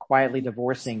talking about quietly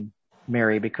divorcing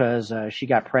Mary because, she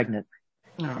got pregnant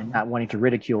and not wanting to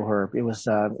ridicule her. It was,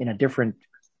 in a different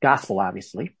gospel,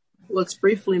 obviously. Well, it's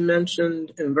briefly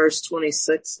mentioned in verse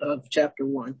 26 of chapter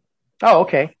 1. Oh,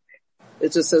 okay.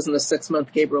 It just says in the 6th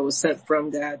month, Gabriel was sent from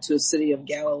God to a city of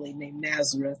Galilee named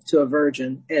Nazareth to a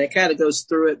virgin. And it kind of goes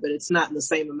through it, but it's not in the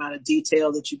same amount of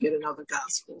detail that you get in other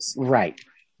gospels. Right.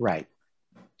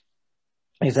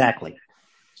 Exactly.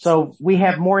 So we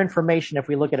have more information if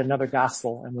we look at another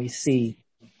gospel and we see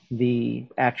the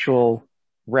actual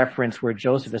reference where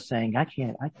Joseph is saying, I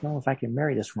don't know if I can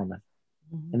marry this woman.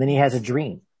 And then he has a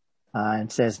dream,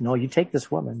 and says, no, you take this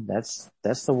woman. That's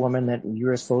the woman that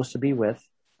you're supposed to be with.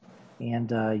 And,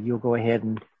 you'll go ahead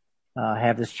and,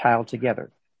 have this child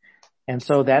together. And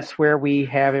so that's where we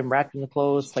have him wrapped in the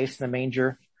clothes, placed in a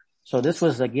manger. So this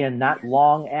was, again, not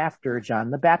long after John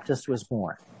the Baptist was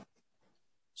born.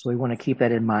 So we want to keep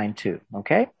that in mind too.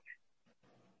 Okay.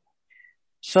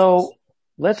 So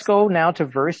let's go now to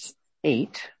verse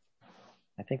 8.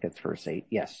 I think that's verse 8.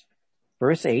 Yes.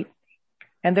 Verse 8.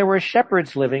 And there were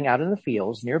shepherds living out in the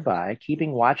fields nearby,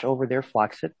 keeping watch over their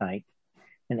flocks at night.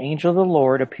 An angel of the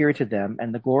Lord appeared to them,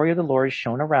 and the glory of the Lord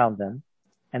shone around them,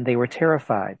 and they were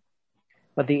terrified.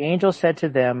 But the angel said to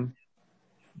them,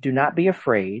 do not be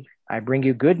afraid. I bring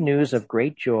you good news of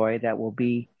great joy that will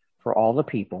be for all the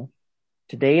people.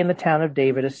 Today in the town of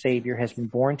David, a Savior has been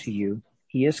born to you.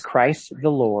 He is Christ the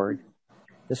Lord.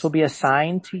 This will be a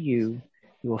sign to you.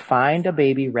 You will find a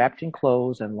baby wrapped in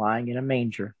clothes and lying in a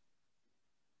manger.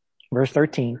 Verse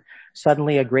 13,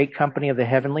 suddenly a great company of the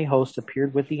heavenly host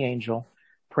appeared with the angel,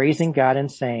 praising God and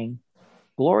saying,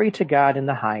 glory to God in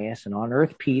the highest, and on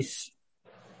earth peace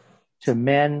to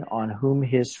men on whom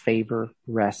his favor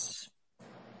rests.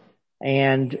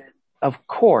 And of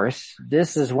course,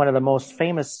 this is one of the most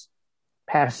famous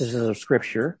passages of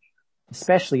scripture,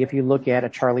 especially if you look at A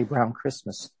Charlie Brown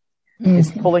Christmas. Mm-hmm. It's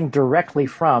pulling directly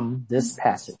from this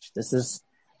passage. This is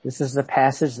the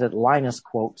passage that Linus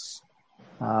quotes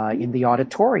in the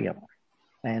auditorium.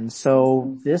 And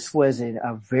so this was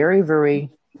a very, very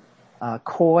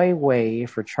coy way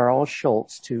for Charles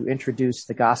Schulz to introduce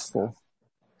the gospel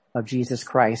of Jesus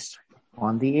Christ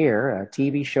on the air, a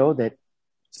TV show that's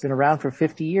been around for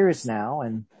 50 years now,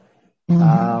 and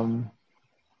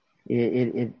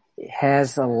it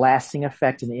has a lasting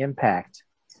effect and impact.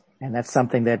 And that's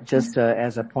something that just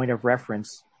as a point of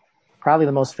reference, probably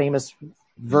the most famous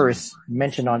verse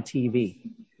mentioned on TV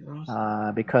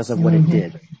because of what it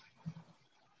did.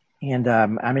 And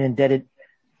I'm indebted.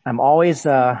 I'm always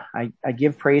I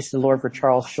give praise to the Lord for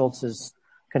Charles Schulz's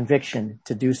conviction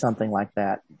to do something like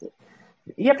that.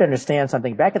 You have to understand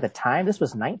something. Back at the time, this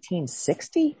was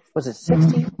 1960. Was it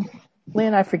 60?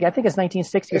 Lynn, I forget. I think it's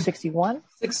 1960 or 61.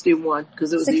 61,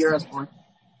 because it was 60. The year I was born.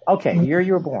 Okay, year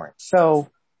you were born. So,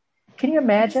 can you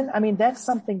imagine? I mean, that's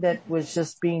something that was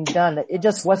just being done. It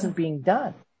just wasn't being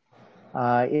done.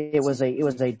 It was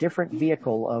a different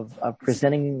vehicle of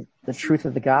presenting the truth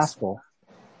of the gospel.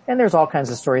 And there's all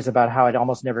kinds of stories about how it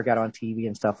almost never got on TV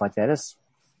and stuff like that. It's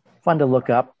fun to look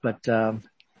up, but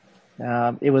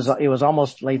it was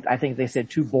almost like, I think they said,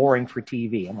 too boring for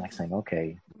TV. I'm like saying,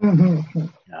 okay,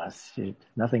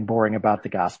 nothing boring about the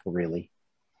gospel really.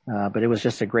 But it was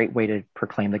just a great way to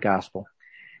proclaim the gospel.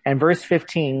 And verse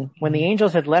 15, when the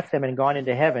angels had left them and gone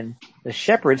into heaven, the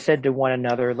shepherds said to one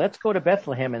another, let's go to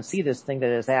Bethlehem and see this thing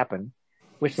that has happened,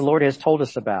 which the Lord has told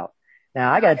us about.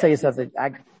 Now, I got to tell you something.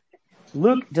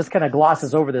 Luke just kind of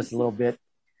glosses over this a little bit.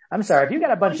 I'm sorry, if you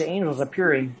got a bunch of angels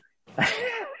appearing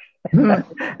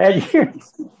And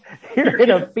you're in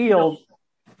a field.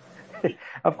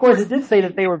 Of course, it did say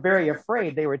that they were very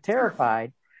afraid. They were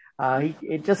terrified.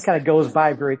 It just kind of goes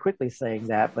by very quickly saying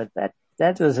that, but that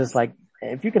was just like,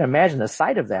 if you can imagine the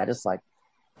sight of that, it's like,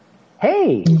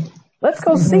 hey, let's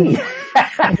go see.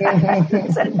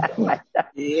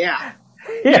 Yeah.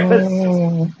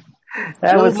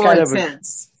 That was more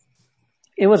intense.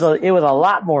 It was a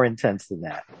lot more intense than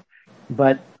that.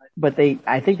 But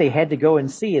I think they had to go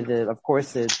and see it. Of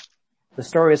course, the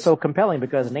story is so compelling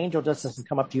because an angel just doesn't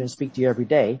come up to you and speak to you every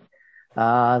day.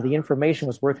 The information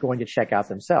was worth going to check out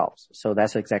themselves. So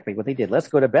that's exactly what they did. Let's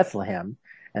go to Bethlehem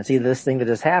and see this thing that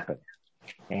has happened.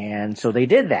 And so they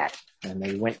did that, and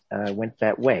they went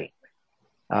that way.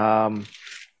 The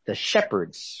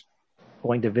shepherds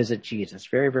going to visit Jesus.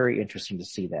 Very, very interesting to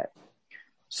see that.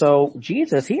 So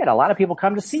Jesus, he had a lot of people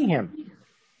come to see him.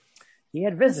 He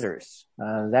had visitors.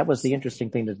 That was the interesting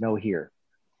thing to know here.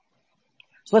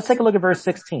 So let's take a look at verse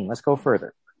 16. Let's go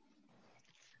further.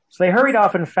 So they hurried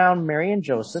off and found Mary and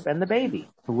Joseph and the baby,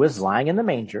 who was lying in the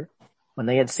manger. When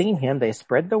they had seen him, they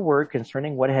spread the word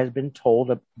concerning what had been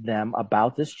told of them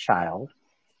about this child,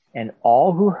 and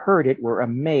all who heard it were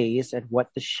amazed at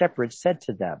what the shepherds said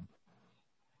to them.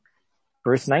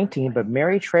 Verse 19, but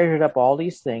Mary treasured up all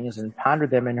these things and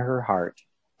pondered them in her heart.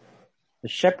 The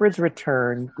shepherds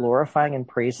returned, glorifying and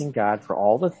praising God for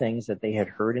all the things that they had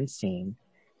heard and seen,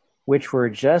 which were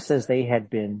just as they had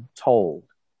been told.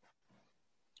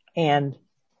 And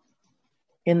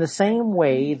in the same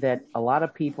way that a lot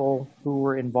of people who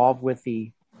were involved with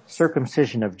the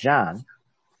circumcision of John,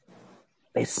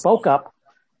 they spoke up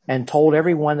and told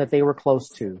everyone that they were close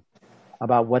to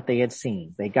about what they had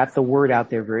seen. They got the word out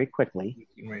there very quickly.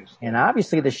 And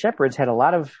obviously the shepherds had a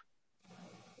lot of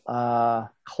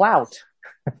clout.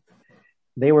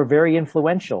 They were very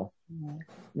influential.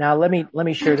 Now let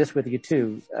me share this with you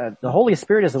too. The Holy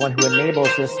Spirit is the one who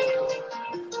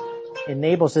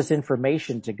enables this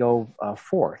information to go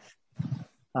forth.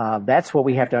 That's what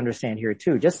we have to understand here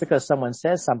too. Just because someone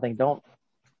says something, not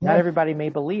everybody may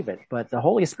believe it, but the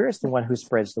Holy Spirit's the one who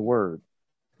spreads the word.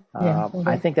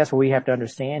 I think that's what we have to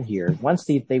understand here. Once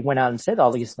they went out and said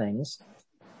all these things,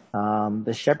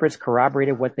 the shepherds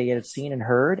corroborated what they had seen and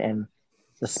heard, and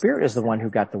the Spirit is the one who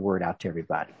got the word out to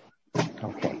everybody.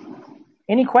 Okay.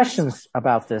 Any questions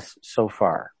about this so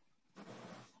far?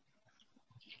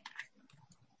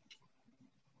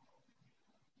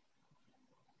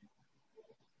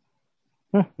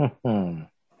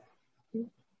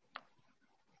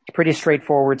 Pretty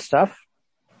straightforward stuff.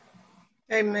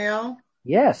 Hey, Mel.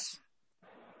 Yes.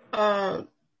 Earlier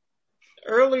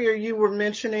you were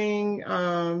mentioning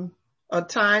a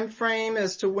time frame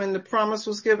as to when the promise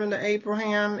was given to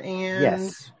Abraham, and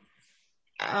yes.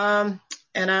 And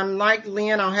I'm like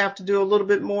Lynn, I'll have to do a little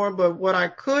bit more, but what I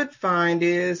could find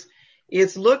is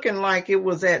it's looking like it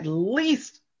was at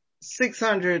least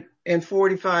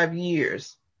 645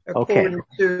 years. According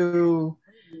to,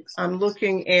 I'm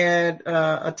looking at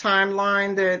a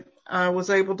timeline that I was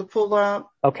able to pull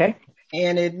up. Okay.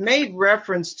 And it made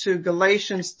reference to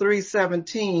Galatians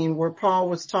 3:17, where Paul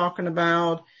was talking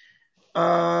about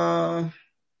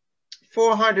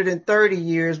 430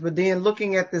 years, but then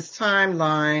looking at this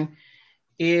timeline,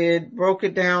 it broke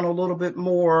it down a little bit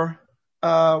more,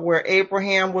 where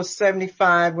Abraham was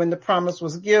 75 when the promise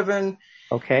was given.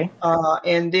 Okay.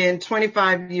 And then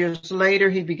 25 years later,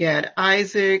 he begat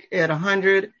Isaac at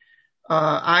 100.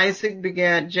 Isaac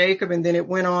begat Jacob, and then it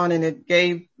went on and it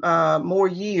gave more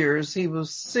years. He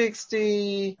was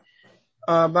 60.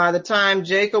 By the time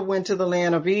Jacob went to the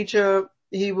land of Egypt,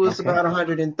 he was about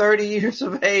 130 years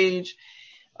of age,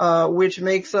 which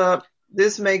makes up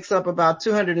about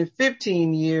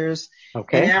 215 years.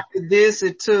 Okay. And after this,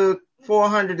 it took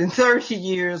 430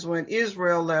 years when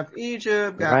Israel left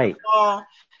Egypt, got the law.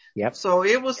 Yep. So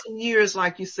it was some years,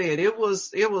 like you said. It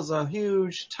was a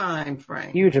huge time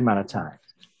frame. Huge amount of time.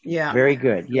 Yeah. Very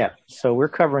good. Yeah. So we're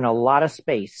covering a lot of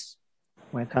space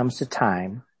when it comes to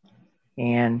time.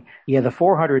 And yeah, the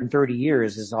 430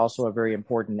 years is also a very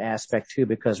important aspect too,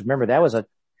 because remember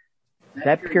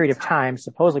that period of time,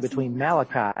 supposedly between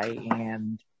Malachi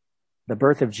and the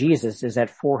birth of Jesus, is that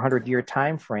 400-year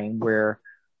time frame where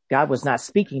God was not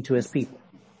speaking to his people.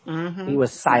 Mm-hmm. He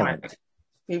was silent.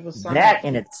 He was silent. That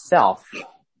in itself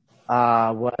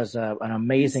was an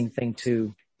amazing thing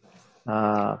to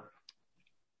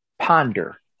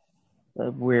ponder,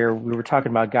 where we were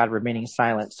talking about God remaining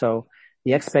silent. So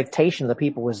the expectation of the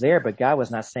people was there, but God was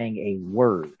not saying a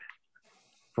word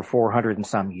for 400 and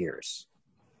some years.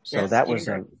 So that is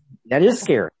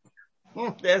scary.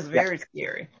 That's very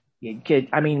scary.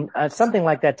 I mean, something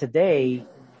like that today,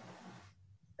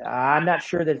 I'm not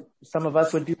sure that some of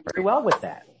us would do very well with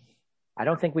that. I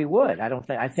don't think we would.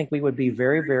 I think we would be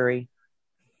very, very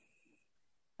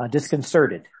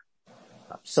disconcerted.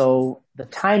 So the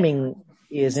timing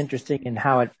is interesting in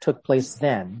how it took place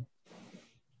then,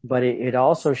 but it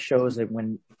also shows that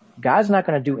when God's not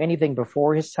going to do anything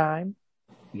before his time,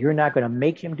 you're not going to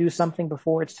make him do something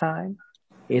before it's time.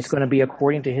 It's going to be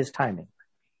according to his timing.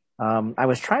 I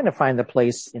was trying to find the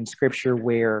place in scripture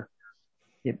where,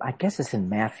 I guess it's in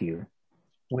Matthew,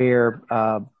 where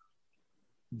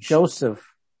Joseph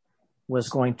was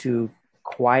going to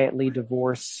quietly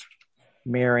divorce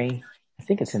Mary. I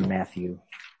think it's in Matthew.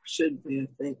 Should be, I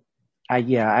think.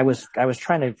 I was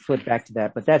trying to flip back to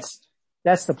that, but that's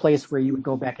the place where you would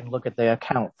go back and look at the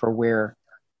account for where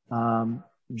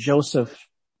Joseph,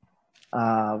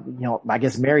 I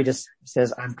guess Mary just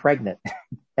says, I'm pregnant.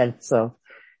 And so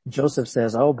Joseph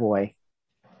says, oh boy,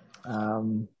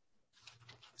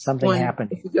 something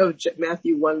happened. If you go to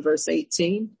Matthew 1 verse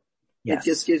 18, yes. It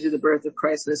just gives you the birth of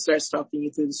Christ and it starts talking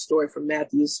you through the story from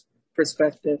Matthew's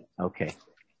perspective. Okay.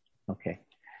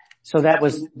 So that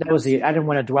was I didn't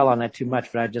want to dwell on that too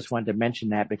much, but I just wanted to mention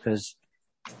that because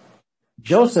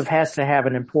Joseph has to have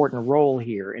an important role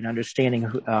here in understanding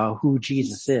who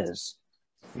Jesus is.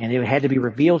 And it had to be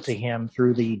revealed to him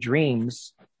through the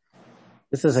dreams.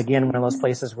 This is again one of those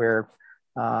places where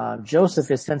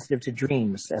Joseph is sensitive to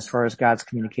dreams as far as God's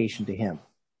communication to him.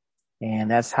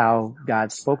 And that's how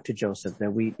God spoke to Joseph,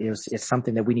 that it's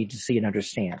something that we need to see and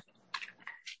understand.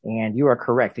 And you are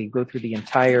correct. They go through the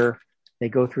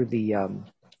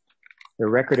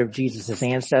record of Jesus'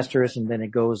 ancestors, and then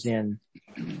it goes in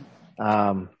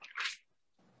to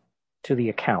the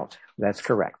account. That's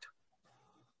correct.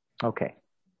 Okay.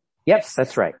 Yes,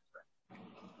 that's right.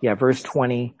 Yeah, verse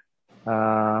 20.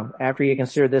 After he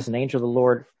considered this, an angel of the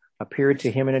Lord appeared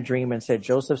to him in a dream and said,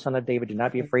 Joseph, son of David, do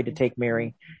not be afraid to take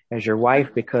Mary as your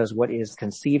wife, because what is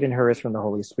conceived in her is from the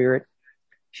Holy Spirit.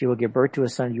 She will give birth to a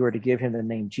son. You are to give him the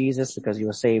name Jesus, because he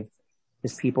will save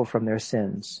his people from their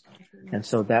sins. And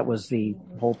so that was the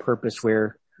whole purpose,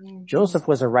 where Joseph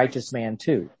was a righteous man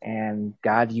too, and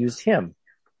God used him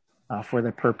for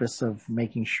the purpose of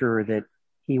making sure that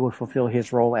he would fulfill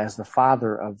his role as the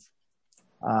father of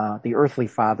the earthly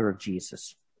father of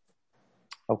Jesus.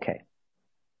 Okay.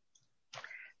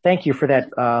 Thank you for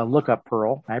that lookup,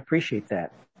 Pearl. I appreciate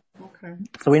that. Okay.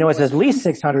 So we know it's at least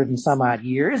 600 and some odd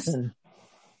years, and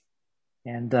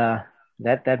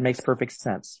that makes perfect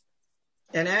sense.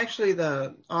 And actually,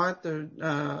 the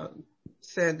author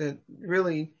said that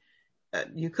really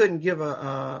you couldn't give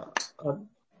a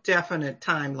definite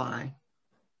timeline,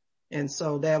 and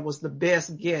so that was the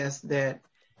best guess that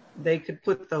they could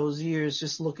put those years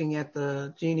just looking at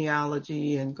the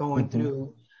genealogy and going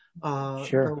through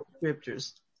Sure. those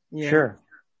scriptures. Yeah. Sure.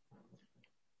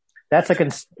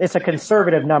 It's a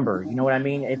conservative number. You know what I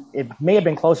mean? It may have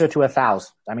been closer to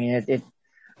 1,000. I mean,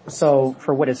 so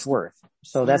for what it's worth.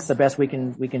 So that's the best we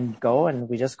can go, and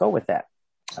we just go with that.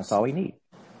 That's all we need.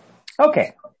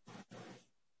 Okay.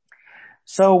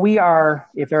 So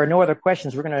if there are no other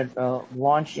questions, we're going to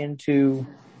launch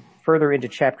further into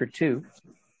chapter 2.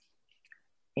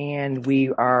 And we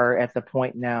are at the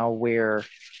point now where,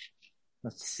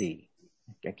 let's see,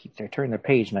 I turn the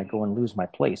page and I go and lose my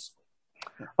place.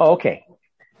 Oh, okay.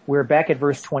 We're back at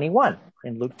verse 21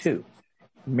 in Luke 2.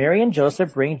 Mary and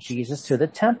Joseph bring Jesus to the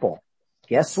temple.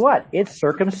 Guess what? It's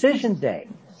circumcision day.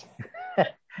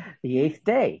 The 8th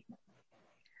day.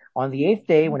 On the 8th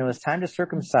day, when it was time to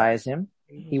circumcise him,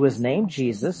 he was named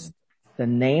Jesus, the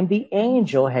name the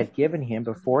angel had given him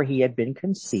before he had been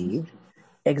conceived,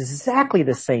 exactly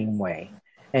the same way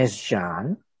as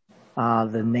John.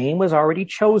 The name was already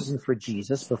chosen for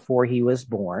Jesus before he was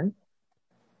born.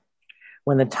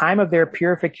 When the time of their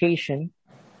purification,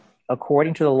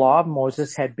 according to the law of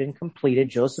Moses, had been completed,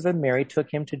 Joseph and Mary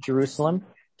took him to Jerusalem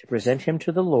to present him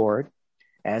to the Lord.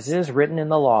 As it is written in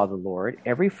the law of the Lord,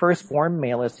 every firstborn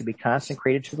male is to be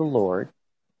consecrated to the Lord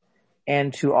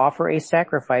and to offer a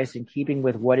sacrifice in keeping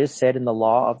with what is said in the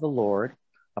law of the Lord,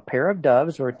 a pair of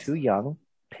doves or 2 young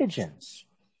pigeons.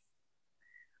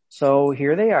 So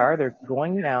here they are. They're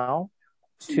going now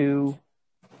to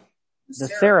the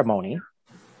ceremony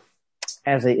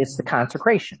it's the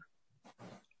consecration.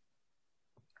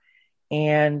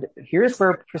 And here's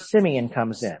where Simeon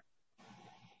comes in,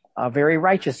 a very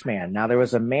righteous man. Now there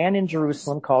was a man in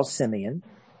Jerusalem called Simeon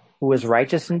who was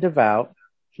righteous and devout.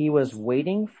 He was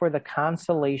waiting for the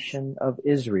consolation of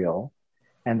Israel,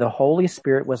 and the Holy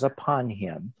Spirit was upon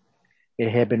him. It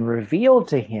had been revealed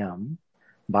to him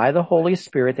by the Holy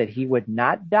Spirit that he would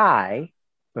not die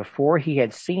before he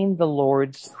had seen the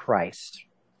Lord's Christ.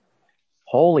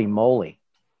 Holy moly.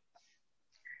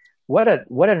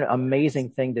 What an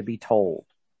amazing thing to be told.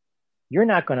 You're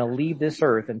not going to leave this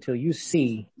earth until you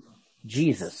see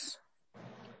Jesus.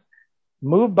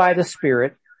 Moved by the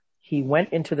Spirit, he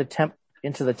went into the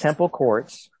temple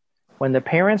courts. When the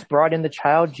parents brought in the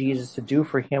child Jesus to do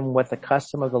for him what the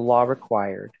custom of the law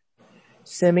required,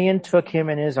 Simeon took him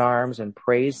in his arms and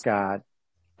praised God,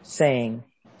 saying,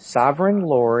 "Sovereign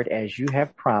Lord, as you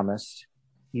have promised,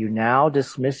 you now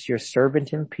dismiss your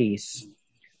servant in peace,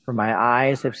 for my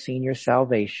eyes have seen your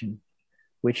salvation,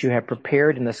 which you have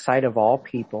prepared in the sight of all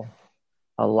people,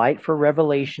 a light for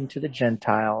revelation to the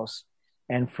Gentiles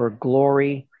and for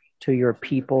glory to your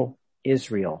people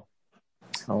Israel."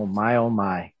 Oh my, oh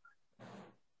my.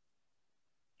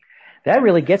 That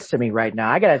really gets to me right now.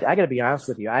 I gotta be honest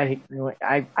with you.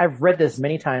 I've read this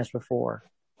many times before,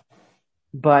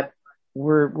 but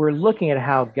we're looking at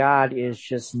how God is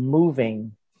just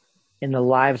moving in the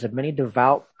lives of many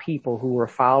devout people who are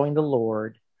following the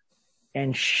Lord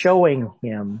and showing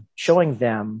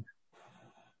them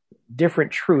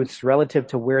different truths relative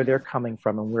to where they're coming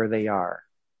from and where they are.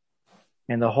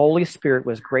 And the Holy Spirit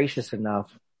was gracious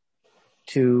enough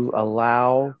to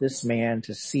allow this man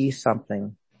to see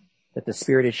something that the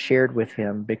Spirit had shared with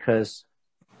him, because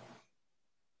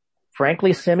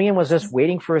frankly, Simeon was just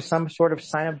waiting for some sort of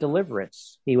sign of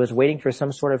deliverance. He was waiting for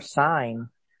some sort of sign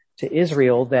to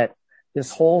Israel that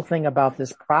this whole thing about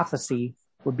this prophecy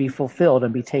would be fulfilled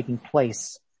and be taking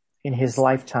place in his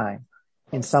lifetime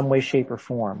in some way, shape, or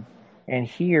form. And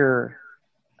here,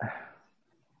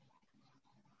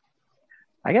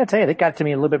 I gotta tell you, that got to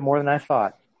me a little bit more than I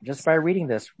thought just by reading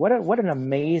this. What an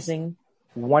amazing,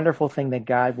 wonderful thing that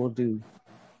God will do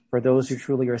for those who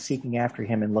truly are seeking after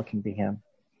him and looking to him.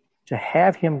 To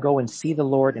have him go and see the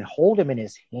Lord and hold him in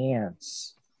his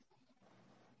hands,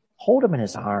 hold him in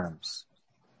his arms.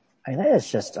 I mean, that is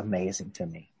just amazing to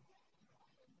me.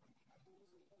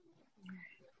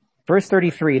 Verse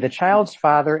 33, the child's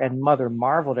father and mother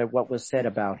marveled at what was said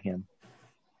about him.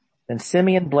 Then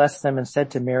Simeon blessed them and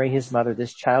said to Mary, his mother,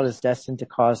 "This child is destined to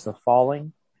cause the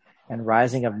falling and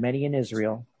rising of many in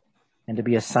Israel, and to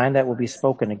be a sign that will be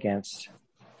spoken against,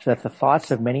 so that the thoughts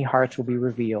of many hearts will be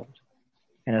revealed,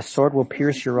 and a sword will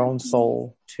pierce your own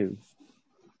soul too."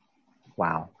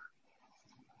 Wow.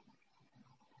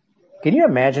 Can you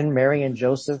imagine Mary and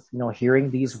Joseph,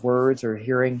 hearing these words or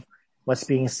hearing what's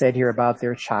being said here about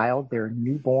their child, their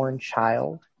newborn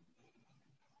child,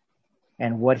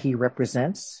 and what he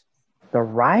represents? The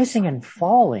rising and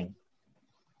falling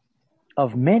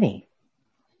of many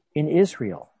in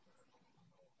Israel.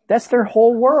 That's their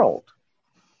whole world.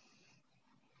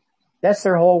 That's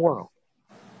their whole world.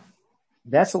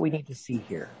 That's what we need to see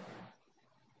here.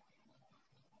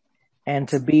 And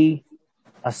to be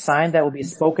a sign that will be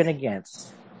spoken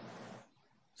against,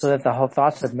 so that the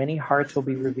thoughts of many hearts will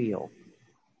be revealed.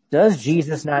 Does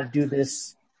Jesus not do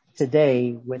this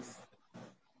today with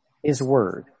his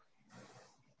word?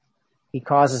 He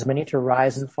causes many to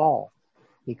rise and fall.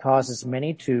 He causes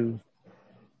many to,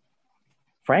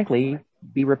 frankly,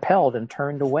 be repelled and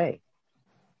turned away.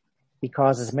 He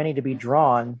causes many to be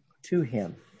drawn to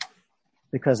him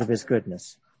because of his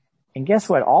goodness. And guess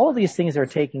what? All of these things are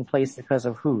taking place because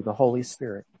of who? The Holy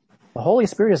Spirit. The Holy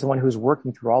Spirit is the one who's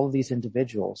working through all of these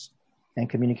individuals and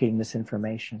communicating this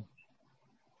information.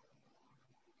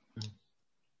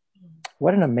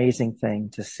 What an amazing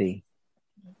thing to see.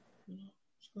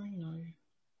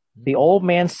 The old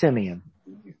man Simeon.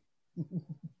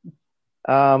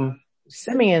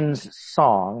 Simeon's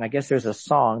song, I guess there's a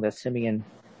song that Simeon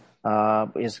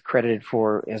is credited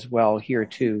for as well here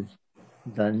too.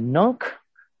 The Nunc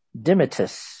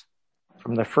Dimittis.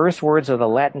 From the first words of the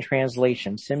Latin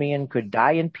translation, Simeon could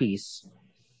die in peace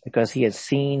because he had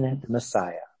seen the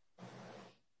Messiah.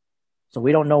 So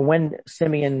we don't know when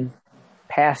Simeon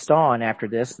passed on after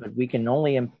this, but we can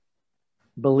only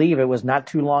believe it was not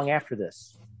too long after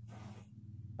this.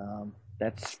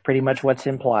 That's pretty much what's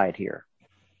implied here.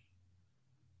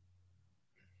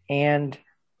 And,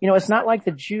 it's not like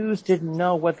the Jews didn't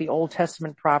know what the Old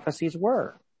Testament prophecies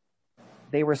were.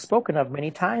 They were spoken of many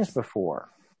times before.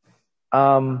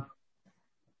 The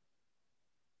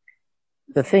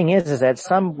thing is that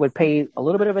some would pay a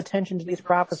little bit of attention to these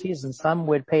prophecies and some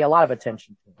would pay a lot of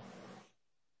attention to them.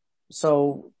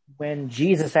 So when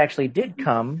Jesus actually did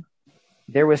come,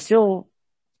 there was still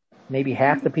maybe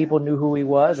half the people knew who he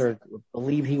was or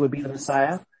believed he would be the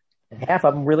Messiah, and half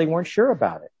of them really weren't sure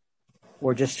about it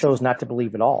or just chose not to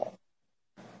believe at all.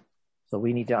 So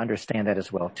we need to understand that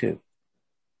as well too.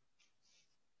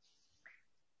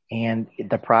 And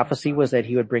the prophecy was that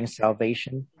he would bring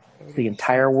salvation to the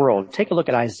entire world. Take a look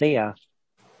at Isaiah.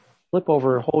 Flip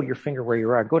over, hold your finger where you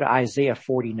are. Go to Isaiah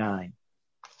 49.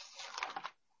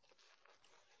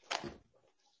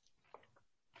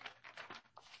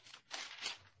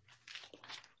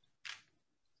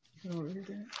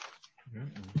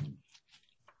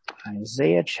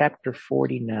 Isaiah chapter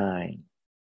 49.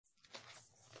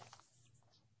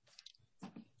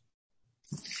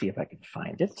 Let's see if I can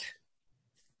find it.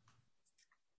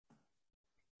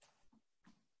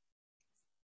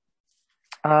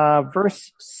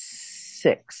 Verse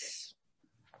 6.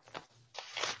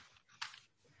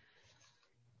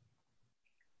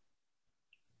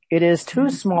 It is too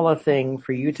small a thing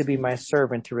for you to be my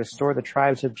servant to restore the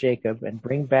tribes of Jacob and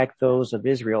bring back those of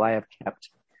Israel I have kept.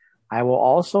 I will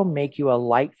also make you a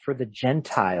light for the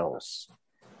Gentiles,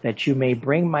 that you may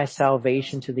bring my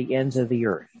salvation to the ends of the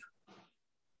earth.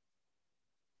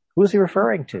 Who is he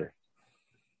referring to?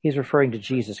 He's referring to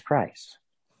Jesus Christ.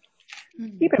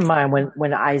 Keep in mind,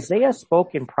 when Isaiah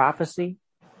spoke in prophecy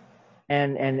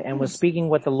and was speaking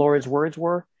what the Lord's words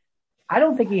were, I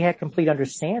don't think he had complete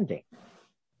understanding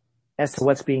as to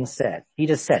what's being said. He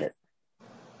just said it.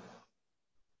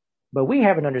 But we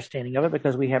have an understanding of it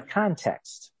because we have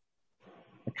context.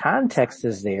 The context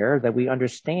is there that we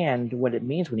understand what it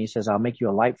means when he says, I'll make you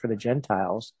a light for the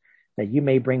Gentiles, that you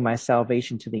may bring my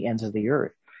salvation to the ends of the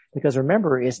earth. Because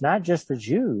remember, it's not just the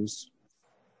Jews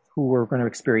who were going to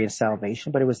experience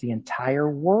salvation, but it was the entire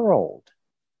world.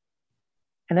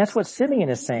 And that's what Simeon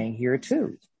is saying here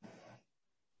too.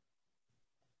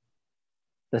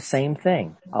 The same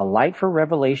thing, a light for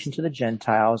revelation to the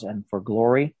Gentiles and for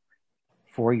glory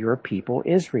for your people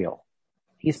Israel.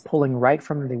 He's pulling right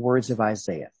from the words of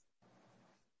Isaiah.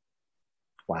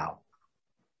 Wow.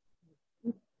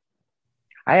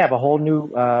 I have a whole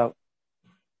new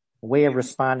way of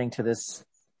responding to this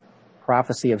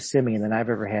prophecy of Simeon than I've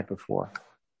ever had before.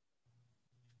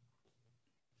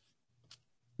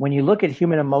 When you look at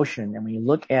human emotion and when you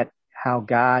look at how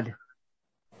God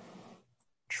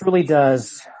truly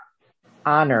does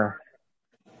honor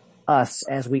us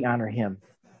as we honor him,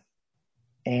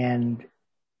 and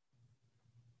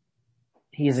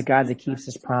he is a God that keeps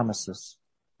his promises.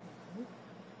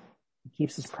 He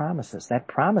keeps his promises. That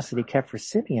promise that he kept for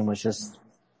Simeon was just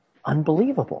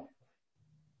unbelievable.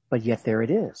 But yet there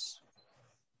it is.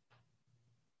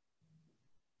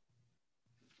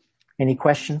 Any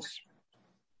questions?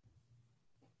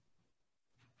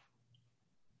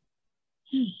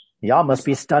 Y'all must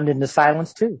be stunned into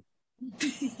silence too.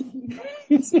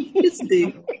 It's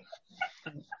deep.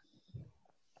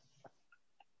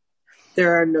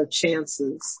 There are no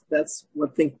chances. That's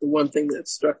the one thing that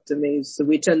struck to me. So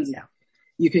we tend to,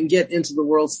 you can get into the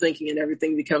world's thinking and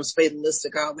everything becomes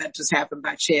fatalistic. Oh, that just happened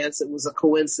by chance. It was a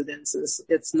coincidence.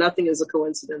 It's nothing is a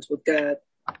coincidence with God.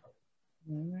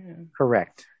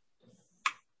 Correct.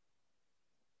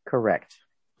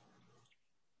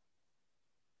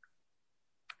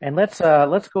 And let's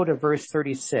go to verse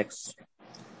 36.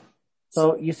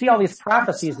 So you see all these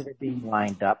prophecies that are being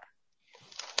lined up.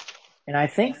 And I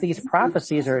think these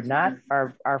prophecies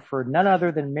are for none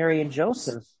other than Mary and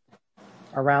Joseph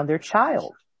around their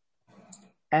child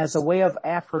as a way of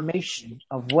affirmation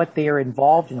of what they are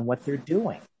involved in and what they're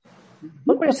doing.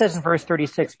 Look what it says in verse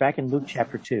 36 back in Luke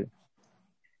chapter 2.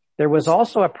 There was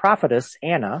also a prophetess,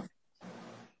 Anna.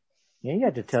 You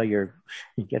get to tell your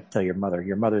mother.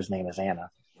 Your mother's name is Anna.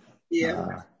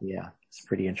 Yeah. It's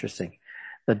pretty interesting.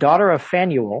 The daughter of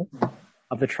Phanuel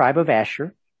of the tribe of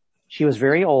Asher. She was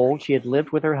very old. She had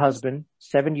lived with her husband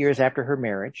 7 years after her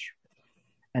marriage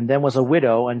and then was a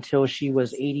widow until she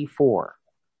was 84.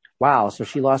 Wow. So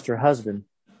she lost her husband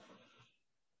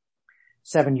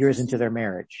 7 years into their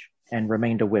marriage and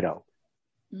remained a widow.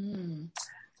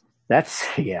 That's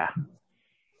a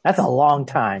long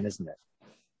time, isn't it?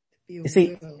 You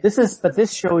see,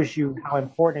 this shows you how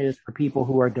important it is for people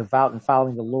who are devout and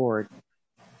following the Lord.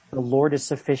 The Lord is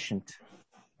sufficient.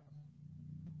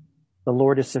 The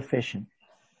Lord is sufficient,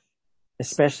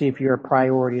 especially if your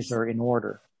priorities are in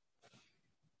order.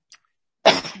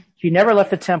 She never left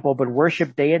the temple, but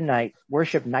worshiped night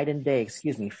and day,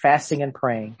 fasting and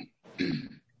praying.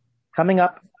 Coming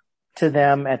up to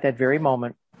them at that very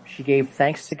moment, she gave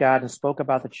thanks to God and spoke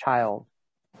about the child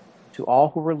to all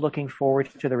who were looking forward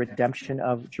to the redemption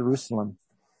of Jerusalem.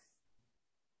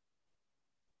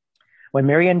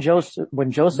 When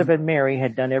Joseph and Mary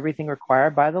had done everything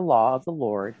required by the law of the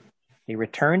Lord, they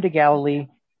returned to Galilee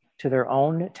to their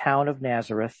own town of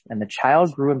Nazareth, and the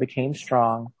child grew and became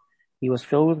strong. He was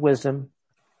filled with wisdom,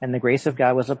 and the grace of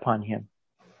God was upon him.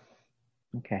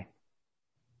 Okay.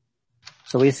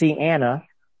 So we see Anna.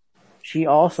 She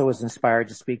also was inspired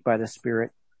to speak by the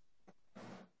Spirit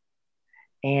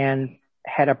and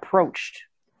had approached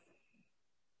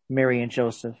Mary and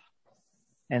Joseph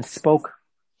and spoke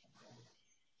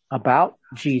about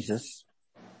Jesus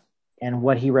and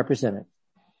what he represented.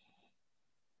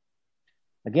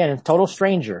 Again, a total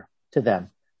stranger to them.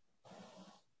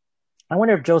 I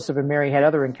wonder if Joseph and Mary had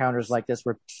other encounters like this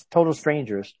where total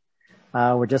strangers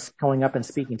were just going up and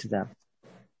speaking to them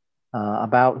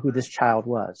about who this child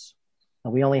was.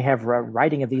 We only have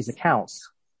writing of these accounts.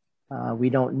 We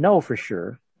don't know for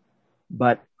sure,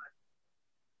 but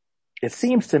it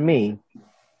seems to me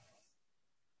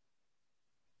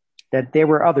that there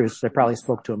were others that probably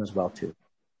spoke to him as well too,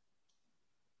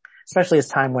 especially as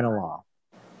time went along,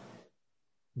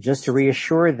 just to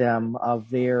reassure them of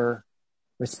their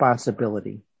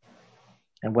responsibility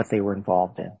and what they were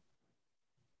involved in.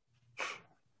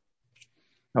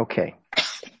 Okay.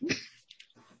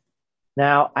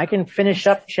 Now, I can finish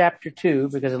up chapter 2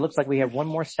 because it looks like we have one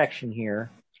more section here,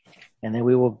 and then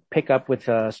we will pick up with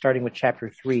starting with chapter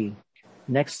 3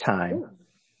 next time.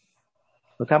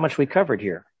 Look how much we covered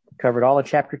here. We covered all of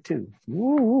chapter 2.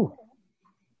 Woo!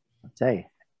 I'll tell you.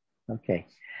 Okay.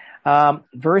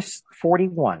 Verse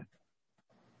 41.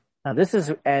 Now, this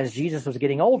is as Jesus was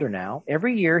getting older now.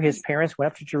 Every year his parents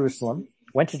went to Jerusalem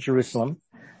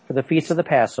for the feast of the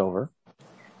Passover.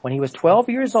 When he was 12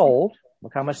 years old,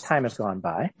 look how much time has gone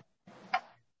by,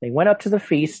 they went up to the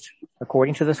feast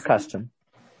according to this custom.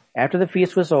 After the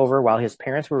feast was over, while his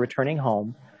parents were returning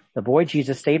home, the boy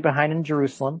Jesus stayed behind in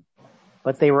Jerusalem,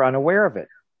 but they were unaware of it.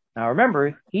 Now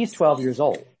remember, he's 12 years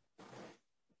old.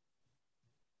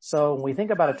 So when we think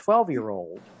about a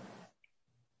 12-year-old,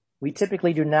 we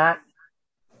typically do not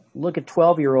look at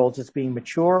 12-year-olds as being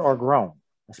mature or grown,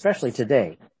 especially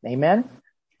today. Amen?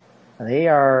 They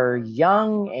are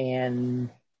young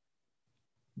and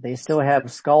they still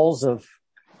have skulls of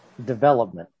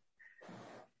development.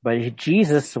 But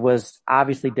Jesus was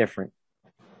obviously different.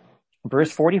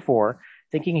 Verse 44,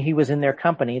 thinking he was in their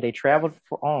company, they traveled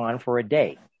on for a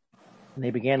day. And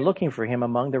they began looking for him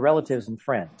among their relatives and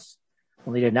friends.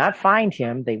 When they did not find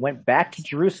him, they went back to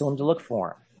Jerusalem to look for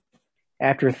him.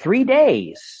 After 3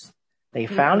 days, they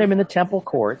found him in the temple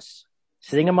courts,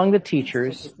 sitting among the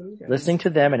teachers, listening to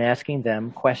them and asking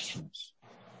them questions.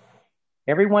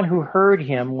 Everyone who heard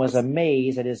him was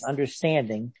amazed at his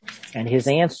understanding and his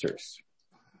answers.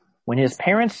 When his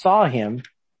parents saw him,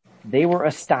 they were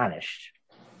astonished.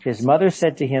 His mother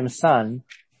said to him, "Son,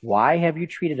 why have you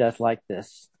treated us like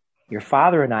this? Your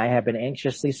father and I have been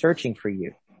anxiously searching for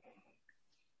you."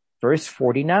 Verse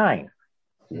 49.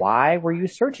 "Why were you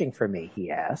searching for me?"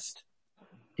 he asked.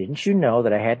 "Didn't you know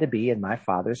that I had to be in my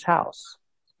father's house?"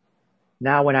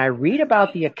 Now, when I read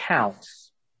about the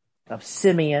accounts of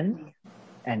Simeon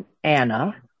and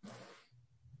Anna,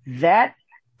 that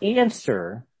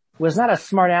answer was not a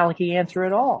smart alecky answer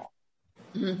at all.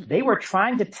 They were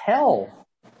trying to tell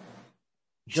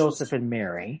Joseph and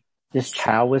Mary, this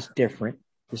child was different,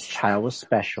 this child was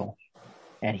special,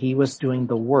 and he was doing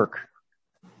the work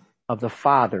of the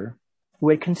Father who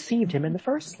had conceived him in the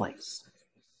first place.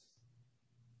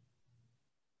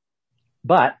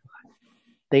 But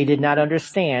they did not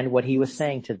understand what he was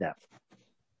saying to them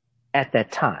at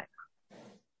that time.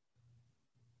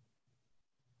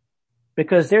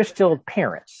 Because they're still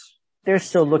parents. They're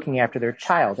still looking after their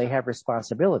child. They have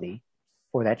responsibility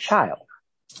for that child.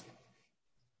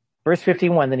 Verse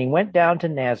 51, then he went down to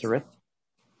Nazareth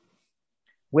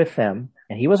with them,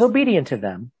 and he was obedient to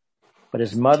them, but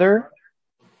his mother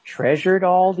treasured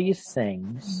all these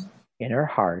things in her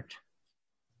heart,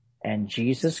 and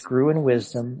Jesus grew in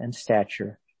wisdom and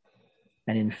stature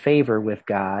and in favor with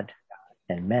God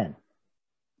and men.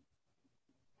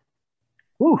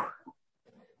 Whew.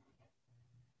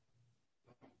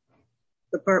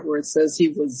 The part where it says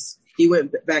he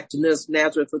went back to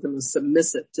Nazareth with them and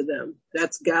submissive to them.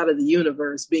 That's God of the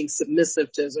universe being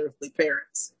submissive to his earthly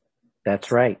parents. That's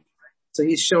right. So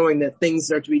he's showing that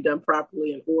things are to be done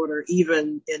properly in order.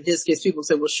 Even in his case, people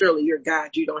say, well, surely you're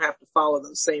God. You don't have to follow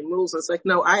those same rules. And it's like,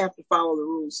 no, I have to follow the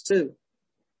rules too.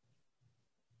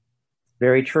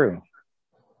 Very true. I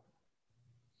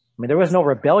mean, there was no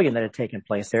rebellion that had taken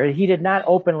place there. He did not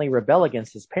openly rebel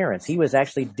against his parents. He was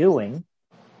actually doing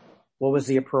what was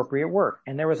the appropriate work.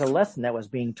 And there was a lesson that was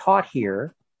being taught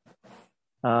here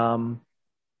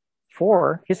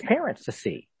for his parents to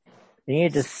see. They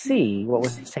needed to see what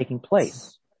was taking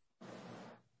place.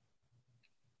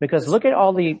 Because look at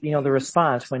all the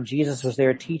response when Jesus was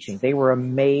there teaching. They were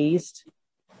amazed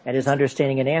at his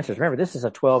understanding and answers. Remember, this is a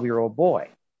 12-year-old boy.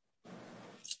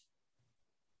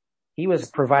 He was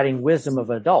providing wisdom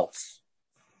of adults.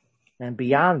 And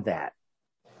beyond that,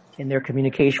 in their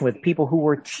communication with people who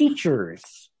were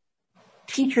teachers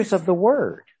of the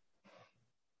word,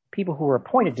 people who were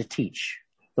appointed to teach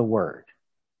the word.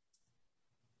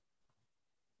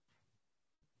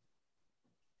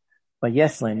 But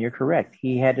yes, Lynn, you're correct.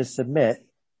 He had to submit.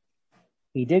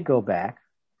 He did go back.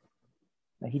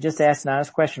 He just asked an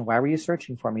honest question. Why were you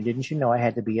searching for me? Didn't you know I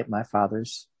had to be at my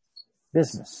Father's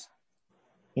business,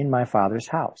 in my Father's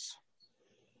house?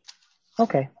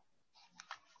 Okay.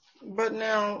 But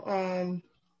now,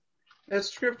 that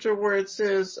scripture where it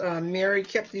says, Mary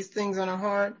kept these things in her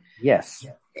heart. Yes.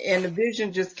 And the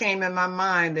vision just came in my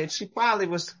mind that she probably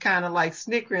was kind of like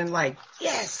snickering, like,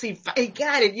 yes, he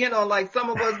got it. You know, like some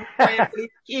of us praying for these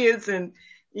kids, and,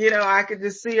 you know, I could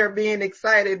just see her being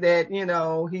excited that, you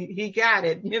know, he got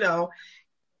it, you know,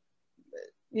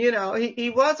 he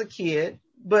was a kid,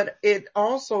 but it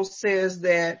also says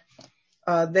that,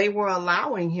 they were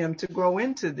allowing him to grow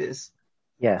into this.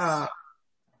 Yes.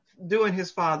 Doing his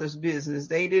Father's business.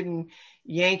 They didn't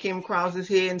yank him across his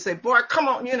head and say, boy, come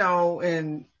on, you know,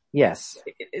 and yes,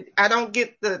 I don't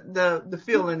get the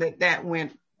feeling that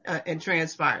went and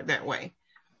transpired that way.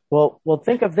 Well,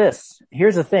 think of this.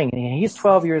 Here's the thing. He's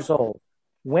 12 years old.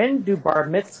 When do bar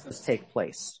mitzvahs take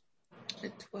place?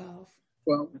 At 12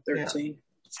 or 13. Yeah.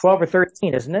 12 or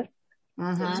 13, isn't it?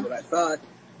 Mm-hmm. That's what I thought.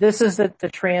 This is the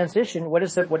transition. What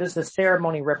does the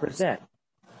ceremony represent?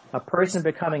 A person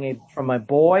becoming from a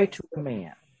boy to a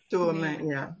man. To a man,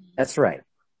 yeah. That's right.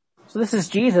 So this is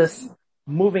Jesus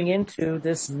moving into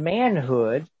this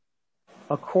manhood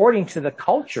according to the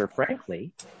culture,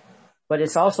 frankly, but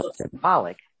it's also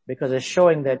symbolic because it's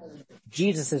showing that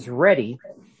Jesus is ready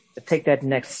to take that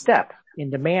next step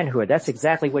into manhood. That's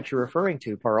exactly what you're referring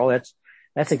to, Pearl.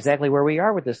 That's exactly where we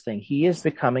are with this thing. He is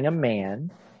becoming a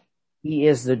man. He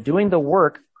is doing the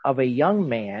work of a young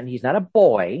man. He's not a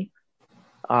boy.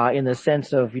 In the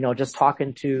sense of, just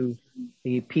talking to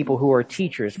the people who are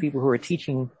teachers, people who are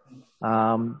teaching,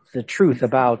 the truth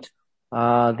about,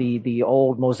 the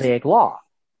old Mosaic law.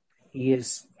 He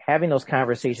is having those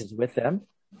conversations with them.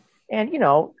 And,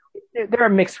 there are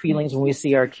mixed feelings when we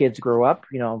see our kids grow up,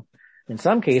 in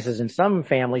some cases, in some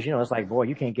families, it's like, boy,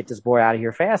 you can't get this boy out of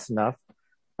here fast enough.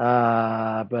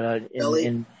 Well,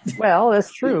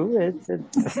 that's true.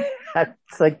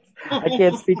 It's like, I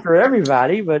can't speak for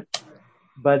everybody, but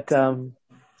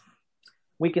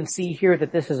we can see here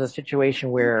that this is a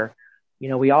situation where,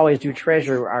 we always do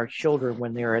treasure our children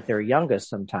when they're at their youngest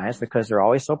sometimes because they're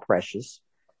always so precious.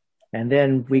 And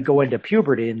then we go into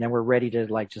puberty and then we're ready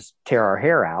to just tear our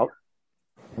hair out.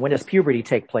 When does puberty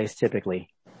take place typically?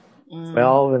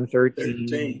 12 and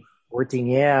 13, 14.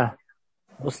 Yeah.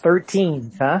 Those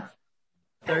 13s, huh?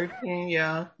 13,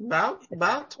 yeah.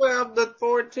 About 12 to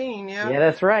 14, yeah. Yeah,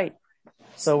 that's right.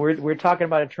 So we're talking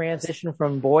about a transition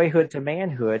from boyhood to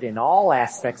manhood in all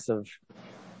aspects of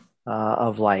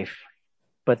life.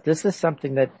 But this is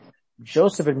something that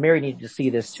Joseph and Mary needed to see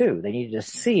this too. They needed to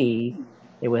see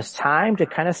it was time to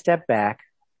kind of step back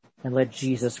and let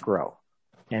Jesus grow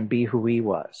and be who he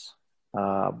was.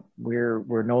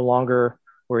 We're no longer,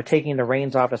 we're taking the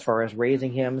reins off as far as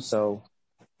raising him. So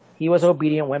he was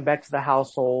obedient, went back to the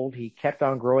household. He kept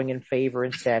on growing in favor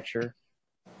and stature.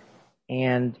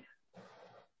 And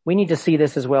we need to see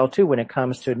this as well too when it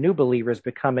comes to new believers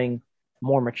becoming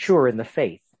more mature in the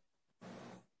faith.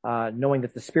 Knowing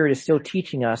that the Spirit is still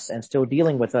teaching us and still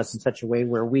dealing with us in such a way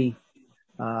where we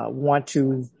want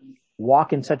to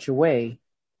walk in such a way.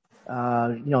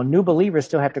 New believers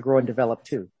still have to grow and develop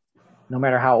too. No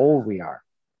matter how old we are,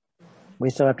 we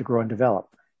still have to grow and develop.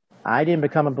 I didn't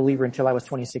become a believer until I was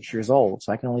 26 years old,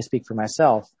 so I can only speak for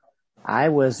myself. I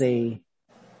was a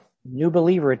new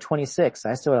believer at 26.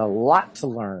 I still had a lot to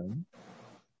learn,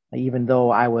 even though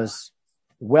I was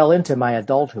well into my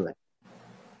adulthood.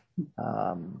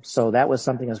 So that was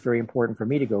something that's very important for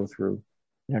me to go through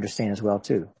and understand as well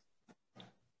too.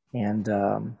 And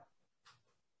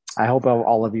I hope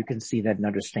all of you can see that and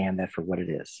understand that for what it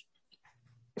is.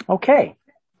 Okay.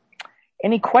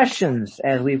 Any questions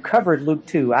as we've covered Luke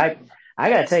 2? I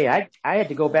gotta tell you, I had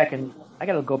to go back and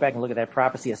look at that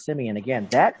prophecy of Simeon again.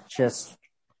 That just,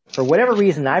 for whatever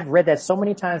reason, I've read that so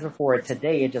many times before.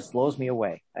 Today, it just blows me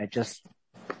away.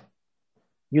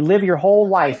 You live your whole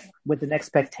life with an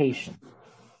expectation,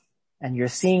 and you're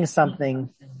seeing something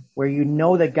where you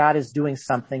know that God is doing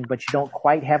something, but you don't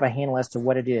quite have a handle as to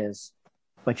what it is.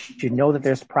 But you know that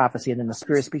there's prophecy, and then the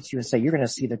Spirit speaks to you and say, you're going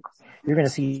to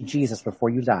see Jesus before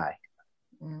you die.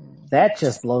 That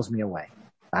just blows me away.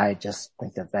 I just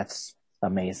think that's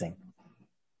amazing.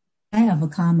 I have a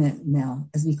comment now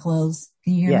as we close.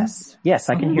 Can you hear me? Yes,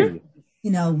 I can hear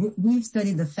you. We've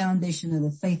studied the foundation of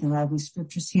the faith in all these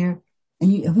scriptures here.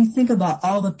 And if we think about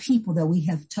all the people that we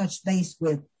have touched base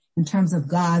with in terms of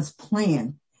God's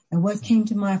plan, and what came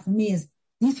to mind for me is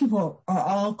these people are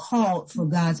all called for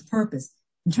God's purpose.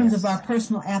 In terms of our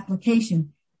personal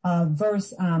application,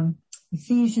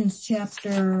 Ephesians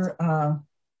chapter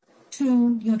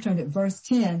 2, you have to turn to verse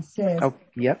 10 says, Oh,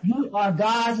 yep. You are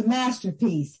God's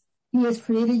masterpiece. He has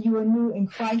created you anew in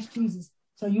Christ Jesus.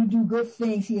 So you do good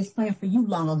things he has planned for you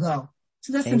long ago.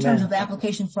 So that's in terms of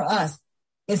application for us.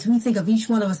 As we think of each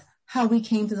one of us, how we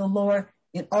came to the Lord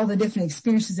and all the different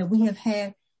experiences that we have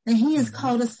had, and he has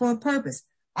called us for a purpose.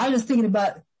 I was thinking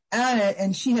about Anna,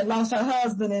 and she had lost her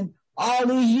husband, and all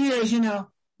these years,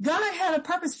 God had a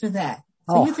purpose for that.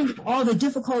 So you think of all the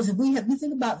difficulties that we have, you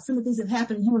think about some of the things that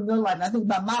happened to you in your life, and I think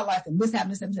about my life, and this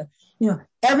happened,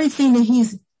 everything that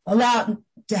he's allowed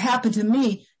to happen to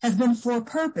me has been for a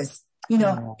purpose,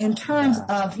 in terms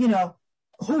of,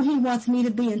 who he wants me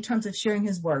to be in terms of sharing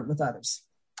his word with others.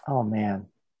 Oh, man.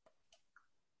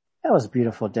 That was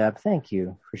beautiful, Deb. Thank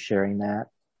you for sharing that.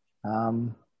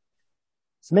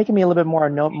 It's making me a little bit more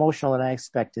emotional than I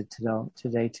expected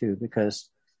today too, because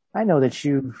I know that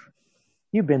you've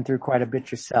been through quite a bit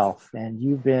yourself, and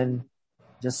you've been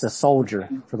just a soldier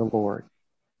for the Lord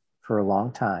for a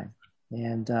long time.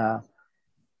 And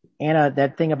Anna,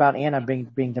 that thing about Anna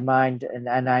being to mind, and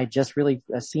I just really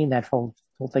seen that whole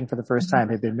thing for the first time.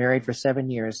 Had been married for 7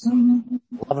 years,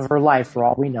 love of her life for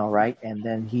all we know, right? And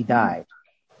then he died.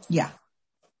 Yeah.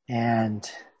 And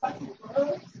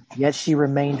yet she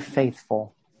remained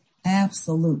faithful.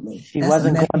 Absolutely. She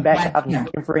wasn't going back out and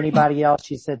looking for anybody else.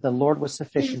 She said the Lord was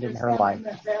sufficient in her life.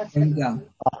 There you go.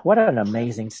 Oh, what an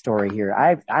amazing story here.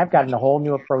 I've gotten a whole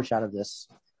new approach out of this,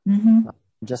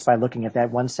 just by looking at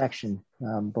that one section,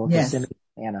 both of Simeon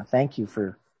and Anna. Thank you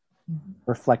for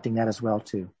reflecting that as well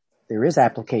too. There is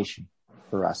application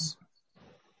for us.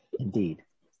 Indeed.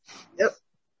 Yep.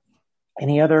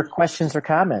 Any other questions or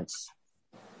comments?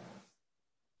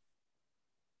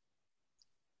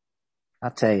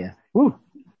 I'll tell you. Woo,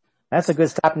 that's a good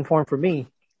stopping point for me.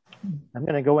 I'm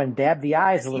going to go and dab the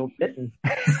eyes a little bit. And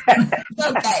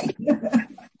okay.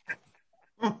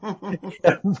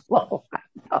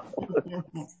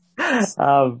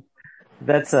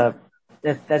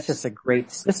 This is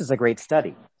a great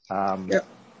study.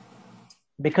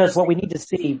 Because what we need to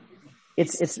see,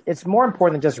 it's more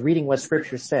important than just reading what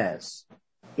Scripture says.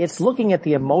 It's looking at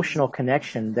the emotional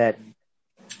connection that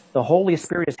the Holy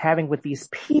Spirit is having with these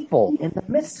people in the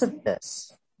midst of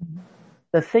this.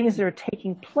 The things that are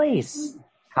taking place,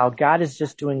 how God is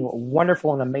just doing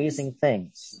wonderful and amazing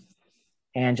things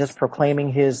and just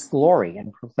proclaiming his glory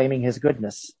and proclaiming his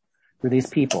goodness through these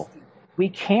people. We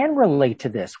can relate to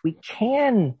this. We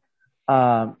can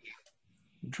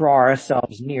draw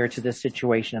ourselves near to this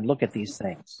situation and look at these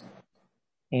things.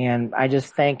 And I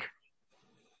just thank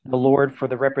the Lord for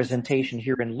the representation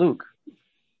here in Luke.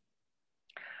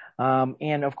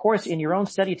 And of course, in your own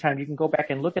study time, you can go back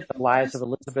and look at the lives of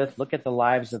Elizabeth, look at the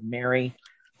lives of Mary.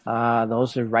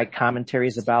 Those who write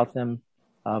commentaries about them,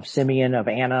 of Simeon, of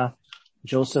Anna,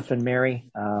 Joseph and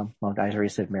Mary. Well, I already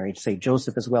said Mary, say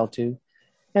Joseph as well too.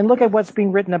 And look at what's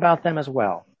being written about them as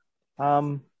well.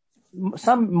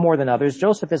 Some more than others.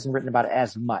 Joseph isn't written about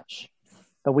as much,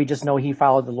 but we just know he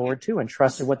followed the Lord too and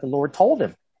trusted what the Lord told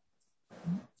him.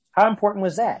 How important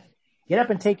was that? Get up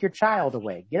and take your child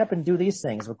away. Get up and do these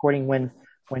things according when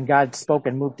God spoke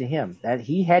and moved to him. That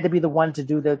he had to be the one to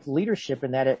do the leadership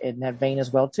in that vein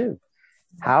as well too.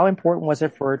 How important was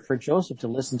it for Joseph to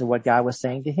listen to what God was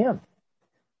saying to him?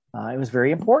 It was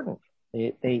very important.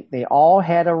 They all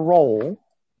had a role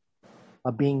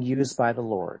of being used by the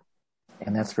Lord.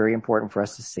 And that's very important for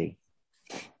us to see.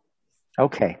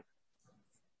 Okay.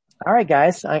 All right,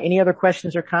 guys. Any other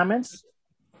questions or comments?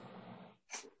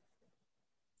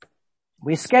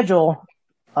 We schedule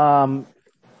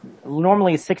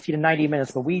normally 60 to 90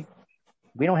 minutes, but we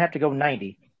don't have to go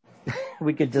 90.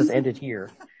 We could just end it here.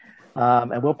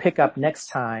 And we'll pick up next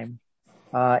time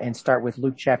and start with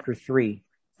Luke chapter 3.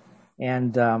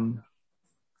 And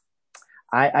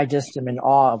I just am in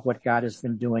awe of what God has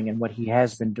been doing and what he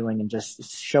has been doing, and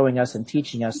just showing us and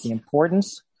teaching us the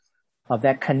importance of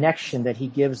that connection that he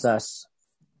gives us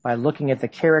by looking at the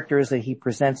characters that he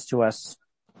presents to us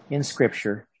in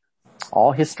Scripture,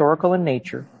 all historical in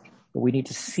nature, but we need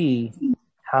to see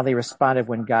how they responded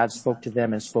when God spoke to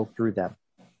them and spoke through them.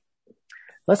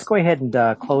 Let's go ahead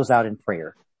and close out in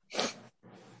prayer.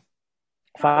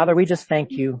 Father, we just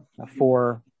thank you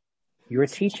for your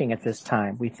teaching at this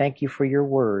time. We thank you for your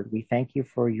word. We thank you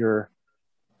for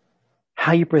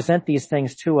how you present these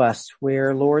things to us,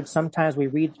 where, Lord, sometimes we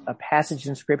read a passage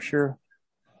in Scripture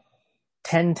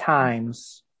 10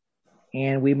 times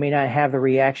and we may not have the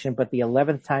reaction, but the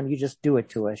 11th time you just do it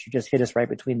to us. You just hit us right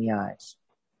between the eyes.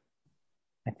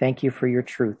 I thank you for your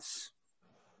truths.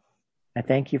 I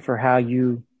thank you for how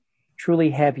you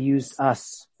truly have used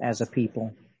us as a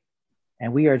people.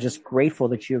 And we are just grateful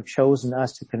that you have chosen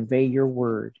us to convey your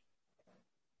word.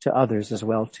 to others as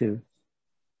well too.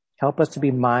 Help us to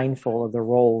be mindful of the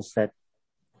roles that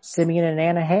Simeon and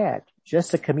Anna had,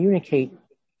 just to communicate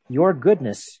your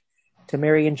goodness to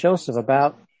Mary and Joseph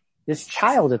about this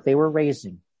child that they were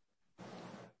raising.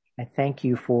 I thank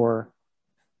you for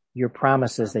your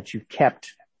promises that you've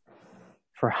kept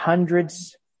for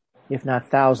hundreds, if not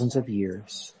thousands of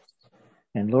years.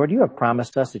 And Lord, you have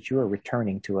promised us that you are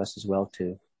returning to us as well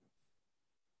too.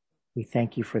 We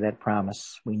thank you for that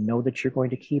promise. We know that you're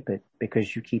going to keep it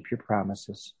because you keep your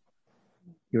promises.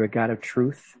 You're a God of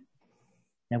truth,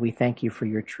 and we thank you for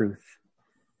your truth.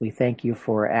 We thank you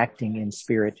for acting in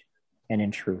spirit and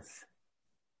in truth.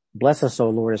 Bless us, O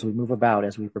Lord, as we move about,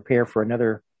 as we prepare for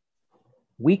another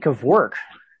week of work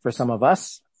for some of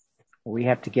us. We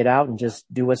have to get out and just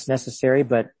do what's necessary,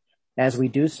 but as we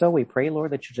do so, we pray,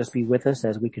 Lord, that you just be with us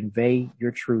as we convey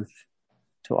your truth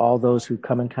to all those who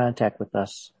come in contact with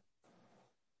us.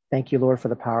 Thank you, Lord, for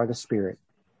the power of the Spirit.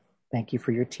 Thank you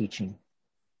for your teaching.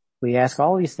 We ask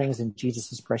all these things in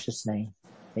Jesus' precious name.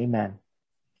 Amen.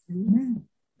 Amen.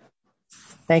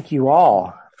 Thank you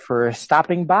all for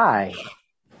stopping by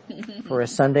for a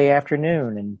Sunday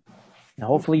afternoon, and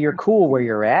hopefully you're cool where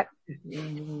you're at.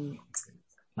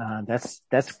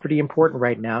 That's pretty important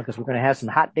right now because we're going to have some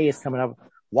hot days coming up.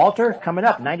 Walter, coming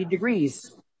up, 90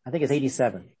 degrees. I think it's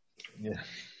 87. Yeah.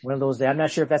 One of those days. I'm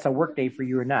not sure if that's a work day for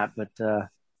you or not, but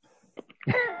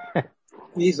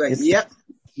he's like, yep.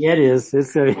 Yeah, it is.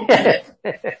 It's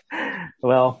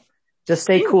well, just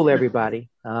stay cool, everybody.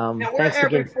 Now we're Thanks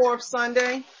every again. fourth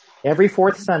Sunday. Every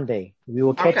fourth Sunday. We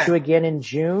will catch you again in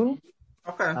June.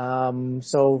 Okay.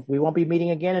 So we won't be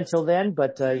meeting again until then,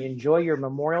 but enjoy your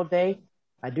Memorial Day.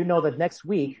 I do know that next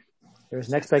week there's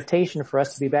an expectation for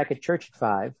us to be back at church at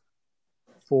 5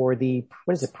 for the,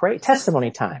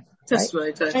 testimony time.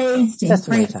 Testimony time.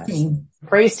 Testimony time.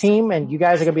 Praise team, and you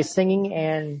guys are going to be singing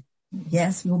and...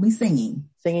 Yes, we'll be singing.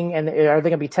 Singing, and are there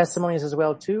going to be testimonies as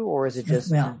well too, or is it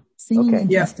just... Well, singing and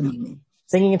testimony.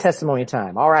 Singing and testimony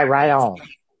time. All right, right on.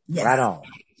 Yes. Right on.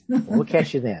 We'll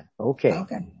catch you then. Okay.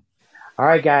 All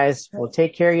right, guys. Well,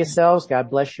 take care of yourselves. God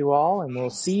bless you all, and we'll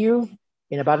see you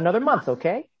in about another month,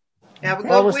 okay? Have a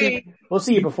good week. We'll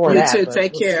see you before you that. You too.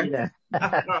 Take care.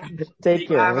 Take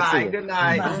care. Bye-bye. Good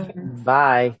night.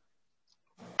 Bye.